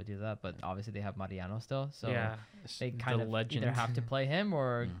can probably do that. But obviously they have Mariano still, so yeah, they kind of legend. either have to play him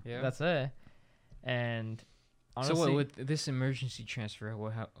or Yeah. that's it. And honestly, so what with this emergency transfer?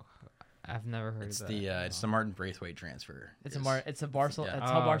 I've never heard It's of the that. it's the Martin Braithwaite transfer. It's a Barcelona. yeah.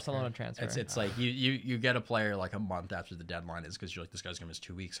 It's how Oh, Barcelona okay. transfer. It's like you get a player like a month after the deadline is because you're like, this guy's gonna miss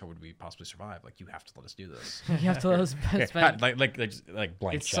 2 weeks. How would we possibly survive? Like, you have to let us do this. you have to let us spend. like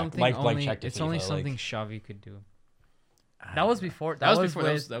blank It's check. something Blank only. check to It's only FIFA, something like, Xavi could do. That was before. That was was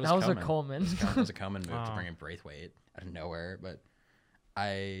before. with, That was a Koeman. Coleman. That was a Koeman move to Oh. bring in Braithwaite out of nowhere. But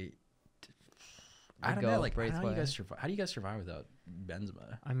I They don't go know. Like, how do you Braithwaite. guys survive? How do you guys survive without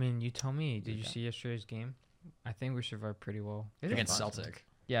Benzema I mean, you tell me. Did you Yeah. see yesterday's game? I think we survived pretty well. They did against fine. Celtic?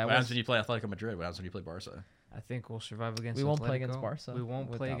 Yeah, What happens when you play Atletico Madrid? What happens when you play Barca? I think we'll survive against. We won't play against Atletico. Barca We won't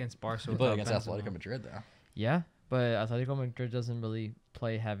play without- against Barca. You play without against Benzema. Atletico Madrid though. yeah, but Atletico Madrid doesn't really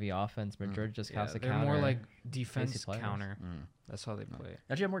play heavy offense. Madrid just Yeah, has to they're counter. more like defense players. counter. Mm. That's how they play.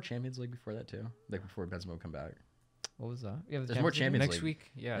 Don't you have more Champions League before that too? Like before Benzema would come back. What was that? You have the There's more Champions Champions Next League.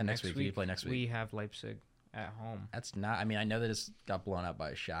 week, yeah. Yeah, next week. You play next week. We have Leipzig at home. That's not. I mean, I know that it's got blown up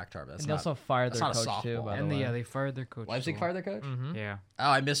by Shakhtar. But that's And they not. also fired that's their not a coach too. softball. By And the way. they fired their coach. Leipzig so- fired their coach. Mm-hmm. Yeah. Oh,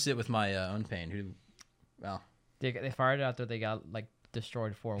 I missed it with my own pain. Who? Well, They fired it after they got like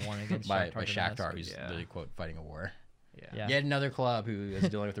destroyed 4-1 against by Shakhtar Shakhtar, Donetsk. who's Yeah. literally quote fighting a war. Yeah. Yet another club who is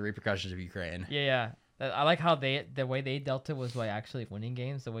dealing with the repercussions of Ukraine. Yeah. I like how the way they dealt it was by actually winning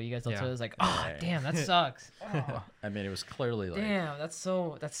games. The way you guys dealt Yeah. it was like, oh Yeah. damn, that sucks. Oh, I mean, it was clearly like. damn, that's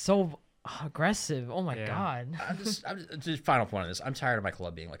so aggressive. Oh my Yeah. god. I'm just final point on this. I'm tired of my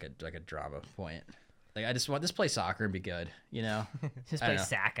club being like a drama point. Like, I just want this play soccer and be good. You know, Just I play know.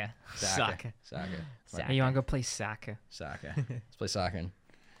 Saka. Saka. Saka. Hey, you want to go play Saka? Let's play soccer.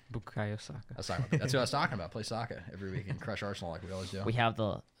 Bukayo Saka. That's what I was talking about. Play soccer every week and crush Arsenal like we always do. We have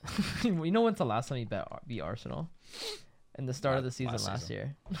the. You know when's the last time you beat Arsenal? In the start of the Last season last season.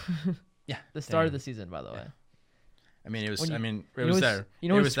 year. Yeah. The start of the season, by the way. I mean, it was. When you- I mean, it you know was who's- that. you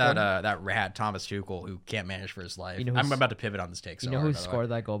know it who was that. scored- That rat Thomas Tuchel who can't manage for his life. You know I'm who's- about to pivot on this take. You know who scored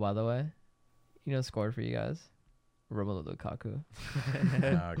that goal, by the way? You know who scored for you guys? Romelu Lukaku.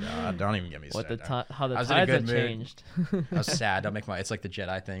 Oh god! Don't even get me What started. how the I was in a tides good have mood. changed. I was sad. Don't make my. It's like the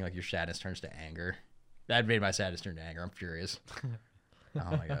Jedi thing. Like your sadness turns to anger. That made my sadness turn to anger. I'm furious.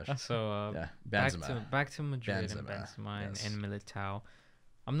 Oh my gosh. So Yeah. back Benzema. to Madrid and Benzema, Benzema yes. and Militao.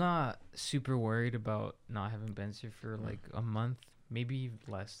 I'm not super worried about not having Benzema for like a month, maybe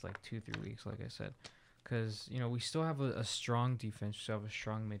less, like 2-3 weeks, like I said, because we still have a strong defense, we still have a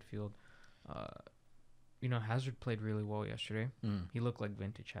strong midfield. Hazard played really well yesterday. Mm. He looked like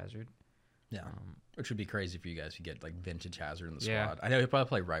vintage Hazard. Yeah. Which would be crazy for you guys if you get like vintage Hazard in the Yeah. squad. I know he'll probably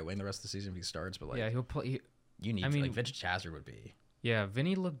play right wing the rest of the season if he starts, but like Yeah, he'll play. you need I mean- like vintage Hazard would be. Yeah,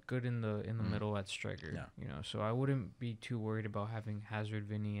 Vinny looked good in the middle at striker. Yeah. So I wouldn't be too worried about having Hazard,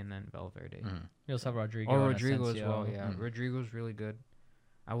 Vinny, and then Valverde. Mm. You also have Rodrigo. Or and Rodrigo as Asensio. well. Yeah, Mm. Rodrigo's really good.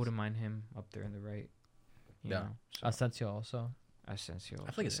 I wouldn't mind him up there in the right. You Yeah. know, so Asensio also. Asensio.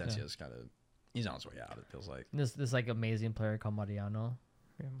 I feel like also, Asensio's kind of he's on his way out. It feels like. This like amazing player called Mariano.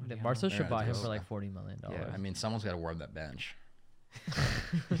 yeah, The Mariano. Barca should Yeah, buy him it's- for like $40 million. Yeah. I mean, someone's got to warm that bench.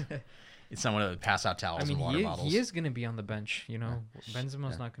 It's someone to pass out towels I mean, and water bottles. he is going to be on the bench. Benzema's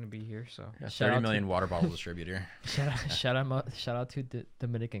Yeah. not going to be here, so Yeah, Shout 30 out million water bottle distributor. shout out to the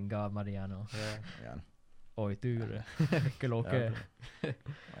Dominican god Mariano. yeah. Yeah. Oy, tigre. Que lo Yeah. que.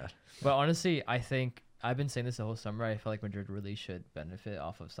 But honestly, I think I've been saying this the whole summer. I feel like Madrid really should benefit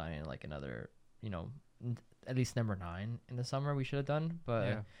off of signing like another, at least number 9 in the summer. We should have done, but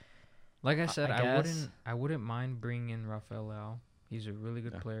Yeah. Like I said, I I guess- wouldn't mind bringing in Rafael Leao. He's a really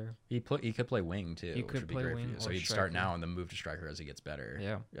good Yeah. player. He could play wing too. He which could would be play great wing for you. So or he'd start striker. now and then move to striker as he gets better.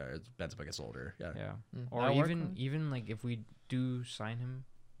 Yeah. Yeah. As Benzema gets older. Yeah. Yeah. Or that'll work even for him. even like if we do sign him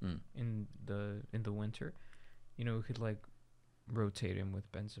Mm. in the winter, we could like rotate him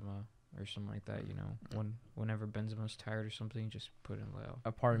with Benzema or something like that. Whenever Benzema's tired or something, just put in Leo.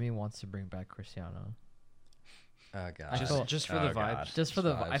 a part of me wants to bring back Cristiano. Oh god. Just for the vibes. Just for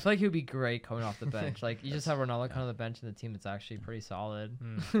the, I vibes. feel like he would be great coming off the bench. Like you just have Ronaldo come on the bench and the team that's actually pretty solid.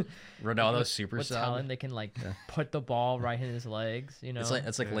 Ronaldo's With- super with sub. talent, they can like Yeah. put the ball right in his legs. It's like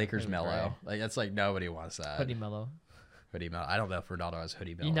Yeah. Lakers That'd be mellow. great. Like it's like nobody wants that. Hoodie Mello. Hoodie mellow. I don't know if Ronaldo has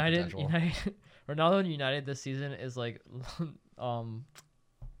hoodie mellow United, potential. Ronaldo and United this season is like,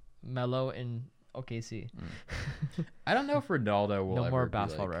 Mello in OKC. I don't know if Ronaldo will No ever more be,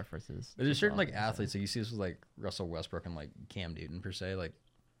 basketball like, references. There's That's certain all like I'm gonna say. athletes. Like you see this with like Russell Westbrook and like Cam Newton per se. Like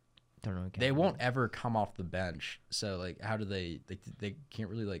Don't know. they won't ever come off the bench. So like how do they can't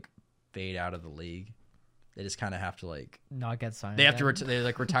really like fade out of the league. They just kind of have to like not get signed. they have to again. they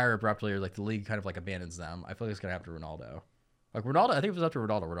like retire abruptly or like the league kind of like abandons them. I feel like it's gonna happen to Ronaldo. Like Ronaldo, I think if it was up to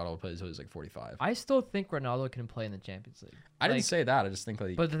Ronaldo would play until he was like 45. I still think Ronaldo can play in the Champions League. I didn't like- say that. I just think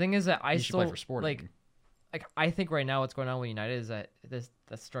like But the thing is that I he should still play for Sporting. like. like I think right now what's going on with United is that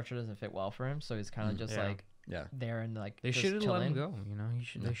the structure doesn't fit well for him, so he's kind of just like there and like they just should have let him chilling. go. You know,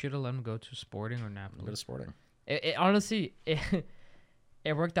 they should have let him go to Sporting or Napoli. Go to Sporting. It honestly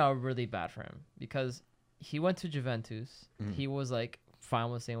it worked out really bad for him because he went to Juventus. He was like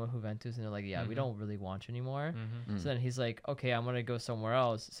fine with staying with Juventus, and they're like, we don't really want you anymore. So then he's like, okay, I'm gonna go somewhere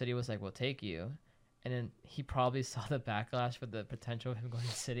else. City was like, we'll take you. And then he probably saw the backlash for the potential of him going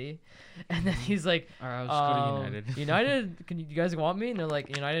to City. And then he's like, all right, I'll just go to United. United, you guys want me? And they're like,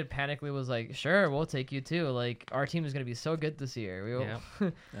 United panically was like, sure, we'll take you too. Like, our team is going to be so good this year. We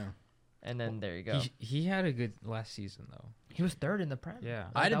will. And then there you go. He had a good last season, though. He was third in the Prem. Yeah.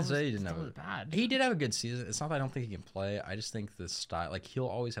 I didn't say he didn't have it bad. He did have a good season. It's not that I don't think he can play. I just think the style, like, he'll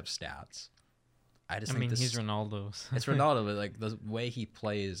always have stats. I mean, he's Ronaldo. So. It's Ronaldo, but like the way he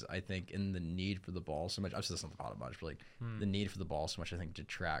plays, I think, in the need for the ball so much. I've said this on the pod a bunch, but like the need for the ball so much, I think,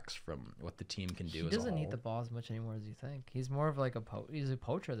 detracts from what the team can do. He doesn't need the ball as much anymore as you think. He's more of like he's a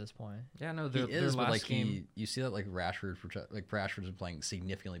poacher at this point. Yeah, no, he is. But like game... you see that like Rashford's been playing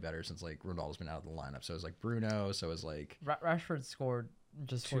significantly better since like Ronaldo's been out of the lineup. So it's like Bruno. So it's like Rashford scored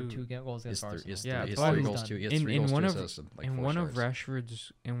two goals against Arsenal. He has 3 goals too. He has 3 goals, 2 assists, in one of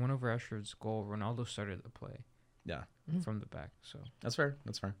Rashford's goal, Ronaldo started the play. Yeah, from the back. So that's fair.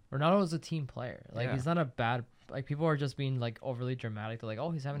 Ronaldo is a team player. Like he's not a bad. Like people are just being like overly dramatic. They're like,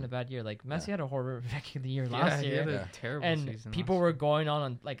 oh, he's having a bad year. Like Messi had a horrific year last year. He had a terrible season. And people were going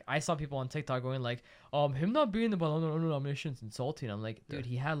on like I saw people on TikTok going like, him not being the Ballon d'Or nomination is insulting. I'm like, dude,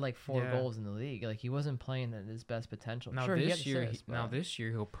 he had like 4 goals in the league. Like he wasn't playing at his best potential. Now this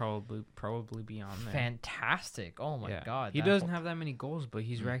year he'll probably be on there. Fantastic. Oh my god. He doesn't have that many goals, but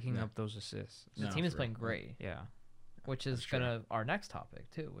he's racking up those assists. The team is playing great. Yeah. Which is our next topic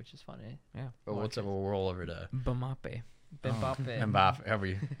too, which is funny. Yeah. But what's up? We'll roll over to Mbappe.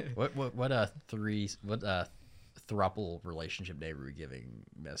 Mbappe. What thruple relationship name are we giving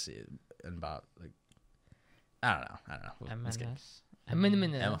Messi and Mbappe? Like, I don't know.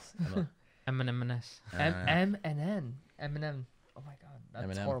 Eminem. Oh my god, that's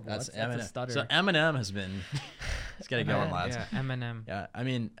Eminem. horrible. That's Eminem. That's a stutter. So Eminem has been. Let's get it going, lads. Yeah, Eminem. Yeah, I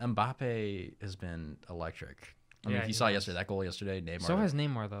mean Mbappe has been electric. I mean, if you saw that goal yesterday, Neymar. So has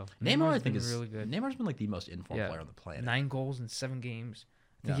Neymar though. Neymar I think is really good. Neymar's been like the most informed player on the planet. 9 goals in 7 games.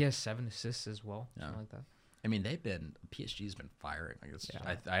 I think he has 7 assists as well. Something like that. I mean, PSG's been firing. Like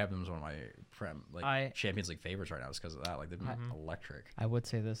I have them as one of my Champions League favorites right now. It's because of that. Like they've been electric. I would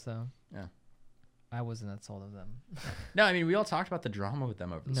say this though. Yeah. I wasn't that sold of them. No, I mean we all talked about the drama with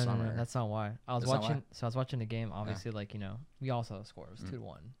them over the summer. No, that's not why. I was watching the game. Obviously, we all saw the score. It was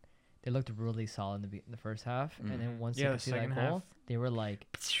 2-1. They looked really solid in the first half, and then once they could see that goal, they were like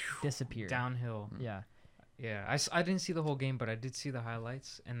disappeared downhill. Yeah. I didn't see the whole game, but I did see the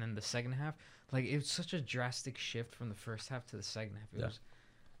highlights, and then the second half, like it was such a drastic shift from the first half to the second half. It was.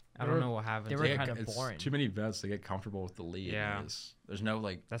 I don't know what happened. They were kind of boring. Too many vets to get comfortable with the lead. Yeah. There's no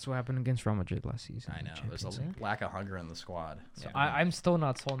like. That's what happened against Real Madrid last season. I know. There's a lack of hunger in the squad. So I'm still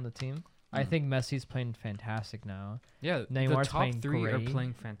not sold on the team. I think Messi's playing fantastic now. Yeah, Neymar's the top 3 great. are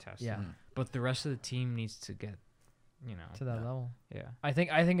playing fantastic. Yeah, but the rest of the team needs to get, to that level. Yeah, I think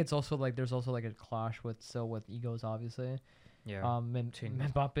it's also like there's also like a clash with egos, obviously. Yeah.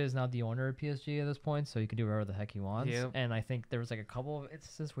 Mbappe is now the owner of PSG at this point, so he can do whatever the heck he wants. Yep. And I think there was like a couple of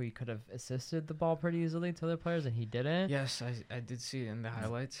instances where he could have assisted the ball pretty easily to other players, and he didn't. Yes, I did see it in the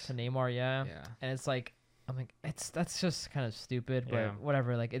highlights. To Neymar, yeah. And it's like. I'm like, that's just kind of stupid, but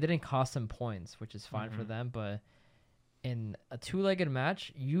whatever. Like, it didn't cost them points, which is fine for them. But in a 2-legged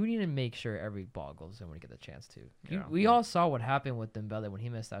match, you need to make sure every ball goes in when you get the chance to. We all saw what happened with Dembele when he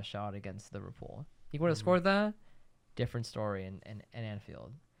missed that shot against Liverpool. He would have scored that. Different story in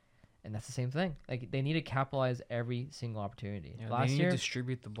Anfield. And that's the same thing. Like, they need to capitalize every single opportunity. Yeah, last year,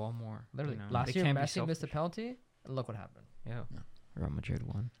 distribute the ball more. Literally, last year Messi missed a penalty, and look what happened. Yeah. Real Madrid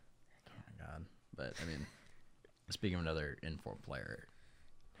won. Oh my god! But I mean, speaking of another informed player,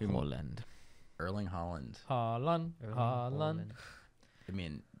 Holland. Erling Haaland. Haaland. I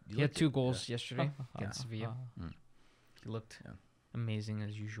mean, he had 2 goals yesterday against Sevilla. He looked amazing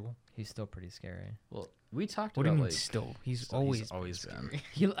as usual. He's still pretty scary. Well, we talked what about. What do you mean still? He's always been.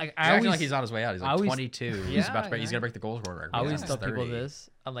 He like acting like he's on his way out. He's like 22. He's about to break. He's gonna break the goal scoring record. I always tell people this.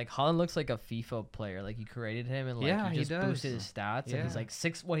 I'm like, Haaland looks like a FIFA player. Like, you created him and like he just boosted his stats. And he's like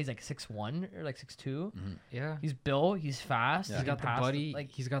 6'1" or like 6'2". Yeah, he's built. He's fast. He's got the body.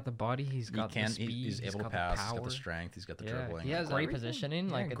 Like, he's got the body. He's got the speed. He's able to pass. He's got the strength. He's got the dribbling. He has great positioning.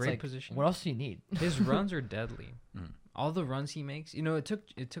 Yeah, like, great position. What else do you need? His runs are deadly. All the runs he makes,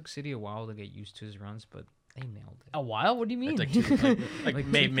 it took City a while to get used to his runs, but They nailed it. A while? What do you mean? It's like two, like Like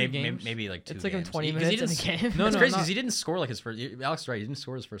maybe, games? maybe like 2 It's like in games. 20 Because he minutes in a didn't- game. No, It's no, crazy I'm because he didn't score like his first. Alex is right. He didn't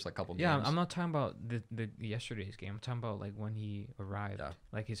score his first like couple Yeah, games. I'm not talking about the yesterday's game. I'm talking about like when he arrived, Yeah.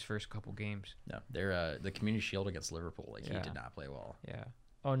 like his first couple games. No, they're the Community Shield against Liverpool. Like he Yeah. did not play well. Yeah,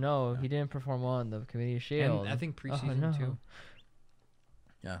 Oh no, Yeah. he didn't perform well in the Community Shield. and I think preseason no. too.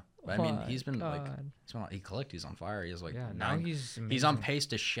 Yeah, but I mean My he's been like God. he clicked. He's on fire. He's like Yeah, now 9 he's he's on amazing. pace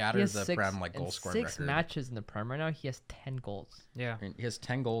to He shatter has the Prem like goal scoring six record. matches in the Prem right now. He has 10 goals. Yeah, I mean, he has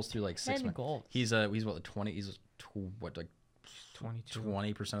 10 goals through like 6 10 months. goals. He's what the 20. He's what like 22.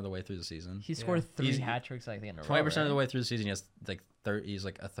 20% of the way through the season. He Yeah. scored 3 He's- hat tricks like in a row. 20% of the right? way through the season, he has like he's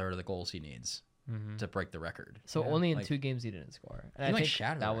like a third of the goals he needs Mm-hmm. to break the record. So Yeah. only in Like- 2 games he didn't score. And He, I like, think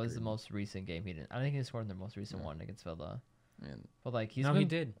shattered the that was the record. most recent game he didn't. I don't think he scored in the most recent Yeah. one against Villa. I mean, But like he's No, been, he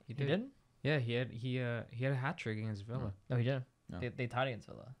did. He He did. didn't? Yeah, he had a hat trick against Villa. No, he didn't. No. They tied against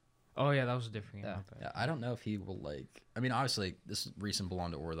Villa. Oh yeah, that was a different game. Yeah. I thought. yeah, I don't know if he will like. I mean, obviously, this recent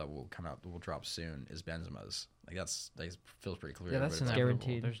Ballon d'Or that will come out, will drop soon, is Benzema's. Like that feels pretty clear. Yeah, that's Everybody- inevitable.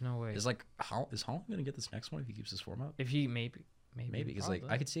 guaranteed. There's no way. Is like is Holland gonna get this next one if he keeps his form up? If he maybe Maybe because like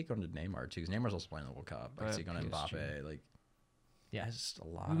probably. I could see it going to Neymar too. Because Neymar's also playing the World Cup. I could But see it going to PSG. Mbappe. Like Yeah. it's just a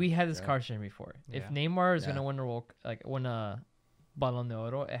lot. We had this yeah. conversation before. If Yeah. Neymar is Yeah. gonna win the World, like win a Ballon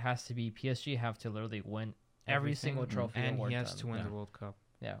d'Or, it has to be PSG have to literally win every Everything, single trophy and award he has them. to win Yeah. the World Cup.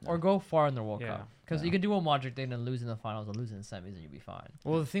 Yeah, Yeah. or go far in the World Yeah. Cup. Because Yeah. you can do what Modric did and lose in the finals or lose in the semis, and you'll be fine.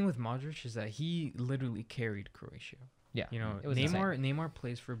 Well, the thing with Modric is that he literally carried Croatia. Yeah, You know, it was Neymar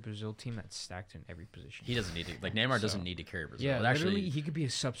plays for a Brazil team that's stacked in every position. He doesn't need to. Like Neymar doesn't So- need to carry Brazil. Yeah, But actually, literally, he could be a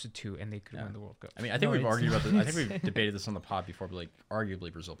substitute and they could Yeah. win the World Cup. I mean, I think No, we've it's- argued about this. I think it's- we've debated this on the pod before, but like,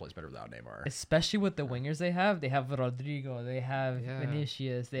 arguably Brazil plays better without Neymar. Especially with the wingers they have. They have Rodrigo. They have Yeah.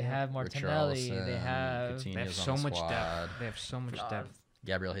 Vinicius. They Yeah. have Martinelli. They Richarlison, have Coutinho's They have on so the much squad. depth. They have so much God. depth.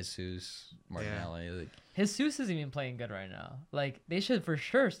 Gabriel Jesus, Martinelli. Like, Jesus isn't even playing good right now. Like they should for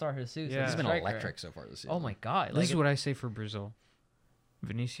sure start Jesus. Yeah. as he's a been striker. electric so far this season. Oh my god! This Like is what I say for Brazil: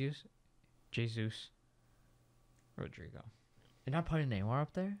 Vinicius, Jesus, Rodrigo. you're not putting Neymar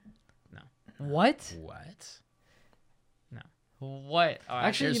up there. No. What? What? What? All right,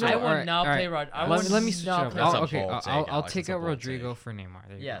 Actually, here's you know I what- would alright, not alright. play Rod. I Let would me switch not up. play That's a Okay, bold I'll take, I'll Alex. take That's a out bold Rodrigo take. for Neymar.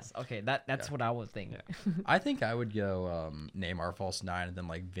 There you Yes. Okay. That's Yeah. what I would think. Yeah. I think I would go Neymar false 9 and then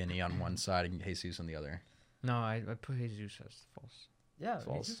like Vinny on one side and Jesus on the other. go. No, I put Jesus as false. Yeah.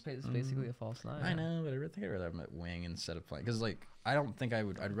 False. It's basically a false nine. I know, but I think I'd rather have him at wing instead of playing. Because like I don't think I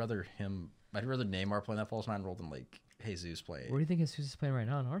would. I'd rather Neymar playing that false 9 role than like Jesus play. Where do you think Jesus is playing right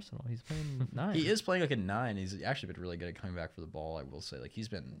now in Arsenal? He's playing 9. He is playing like a 9. He's actually been really good at coming back for the ball. I will say, like he's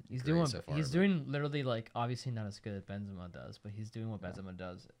been. He's great doing. so far, he's but- doing literally like obviously not as good as Benzema does, but he's doing what Benzema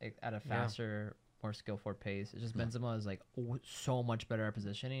does at a faster, more skillful pace. It's just Yeah. Benzema is like so much better at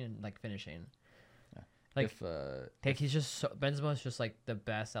positioning and like finishing. Yeah. Like, If he's just Benzema is just like the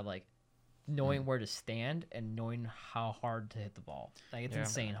best at like knowing where to stand and knowing how hard to hit the ball. Like it's Yeah.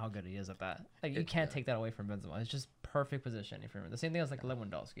 insane how good he is at that. Like you It- can't yeah. take that away from Benzema. It's just perfect positioning for him. The same thing as like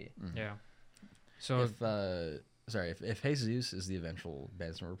Lewandowski. Yeah. So if Jesus is the eventual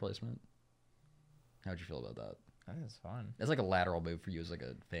Benzema replacement, how'd you feel about that? I think it's fun. That's like a lateral move for you as like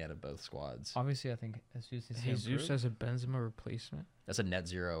a fan of both squads. Obviously, I think Jesus needs to Jesus improve. as a Benzema replacement. That's a net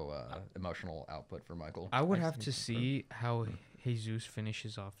zero emotional output for Michael. I would I have just to need to see how Jesus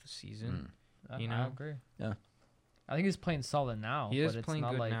finishes off the season. Mm. You I know? agree. Yeah. I think he's playing solid now. He is but it's playing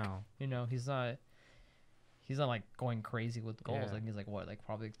not good like, now. You know, he's not like going crazy with goals. Yeah. Like he's like what, like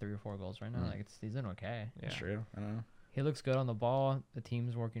probably like 3 or 4 goals right now. Mm. Like he's doing okay. Yeah. That's true. I don't know. He looks good on the ball. The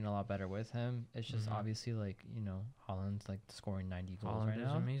team's working a lot better with him. It's just Mhm. obviously like, you know, Holland's like scoring 90 goals Holland right is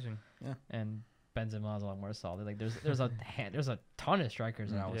now. amazing. And Benzema is a lot more solid. Like there's a ton of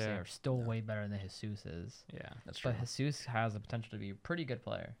strikers that I would say Yeah. are still Yeah. way better than Jesus is. Yeah. That's true. But Jesus has the potential to be a pretty good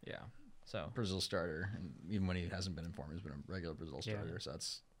player. Yeah. So Brazil starter, and even when he hasn't been in form, he's been a regular Brazil Yeah. starter. So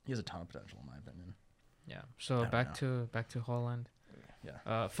he has a ton of potential in my opinion. Yeah. So I don't back to Holland.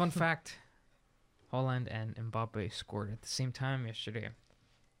 Yeah. Fun fact: Holland and Mbappe scored at the same time yesterday.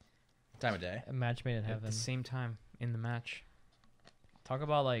 Time of day. a match made in At heaven. the same time in the match, Talk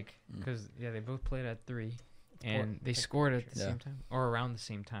about like because they both played at 3, poor- and they like, scored at the Yeah. same time or around the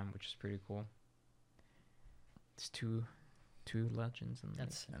same time, which is pretty cool. It's two legends in the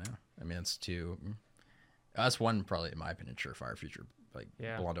that's I know. I mean, it's two. That's one probably, in my opinion, surefire future like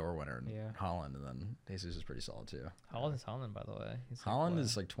Yeah. Ballon d'Or winner in Yeah. Holland, and then Jesus is pretty solid too. Holland is Holland, by the way. He's like, Holland what,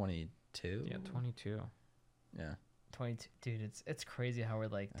 is like 22. Yeah, 22. Yeah. 22. Dude, it's crazy how we're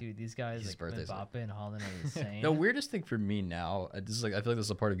like, dude, these guys His like birthday's Mbappe and Holland are insane. The weirdest thing for me now, this is like I feel like this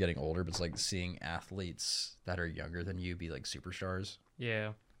is a part of getting older, but it's like seeing athletes that are younger than you be like superstars.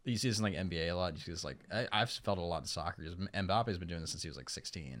 Yeah. You see this in like NBA a lot. Just like I've felt it a lot in soccer. Because Mbappe's been doing this since he was like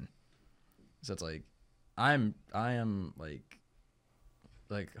 16. So it's like I am like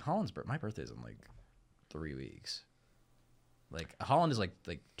Holland's my birthday's in like 3 weeks. Like Holland is like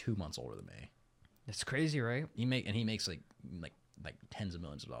 2 months older than me. It's crazy, right? He makes like tens of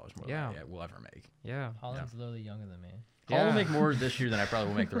millions of dollars more than I will ever make. Yeah. Holland's literally younger than me. Holland will make more this year than I probably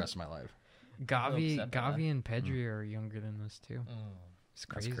will make the rest of my life. Gavi and Pedri are younger than us too. It's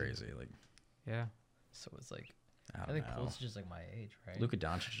crazy. That's crazy. Like, yeah. So it's like I think don't know. Pulisic is like my age, right? Luka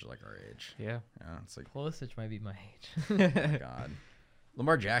Doncic is like our age. Yeah. Yeah, it's like Pulisic might be my age. oh my god.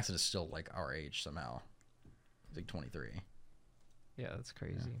 Lamar Jackson is still like our age somehow. He's like 23. Yeah, that's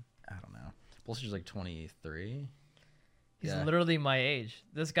crazy. Yeah, I don't know. Pulisic is like 23. He's literally my age.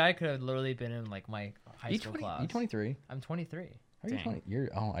 This guy could have literally been in like my high school class. You 23? I'm 23. How are you 20?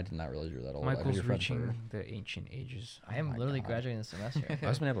 I did not realize you were that old. Michael's reaching the ancient ages. I am literally graduating this semester. I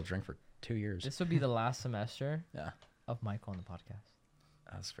was been able to drink for 2 years. This would be the last semester Yeah. of Michael on the podcast.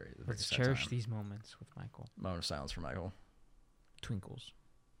 That's very Let's sad cherish time. these moments with Michael. Moment of silence for Michael. Twinkles.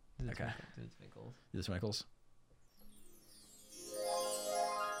 Okay. Dude, Twinkles. This Michaels.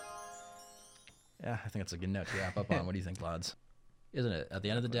 Yeah, I think that's a good note to wrap up on. What do you think, lads? Isn't it? At the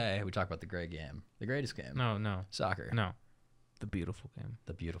end of the day, we talk about the great game. The greatest game. No. Soccer. No. The beautiful game.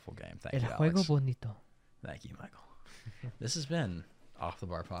 The beautiful game. Thank El you, juego Alex. bonito. Thank you, Michael. This has been Off the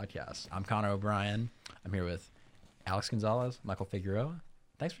Bar Podcast. I'm Connor O'Brien. I'm here with Alex Gonzalez, Michael Figueroa.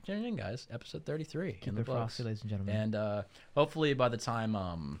 Thanks for tuning in, guys. Episode 33 Keep in the it books. frosty, ladies and gentlemen. And hopefully by the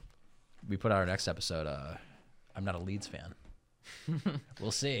time we put out our next episode, I'm not a Leeds fan.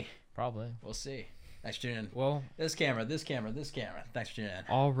 We'll see. Probably. We'll see. Thanks for tuning in. Well, This camera. Thanks for tuning in.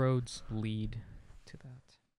 all roads lead to that.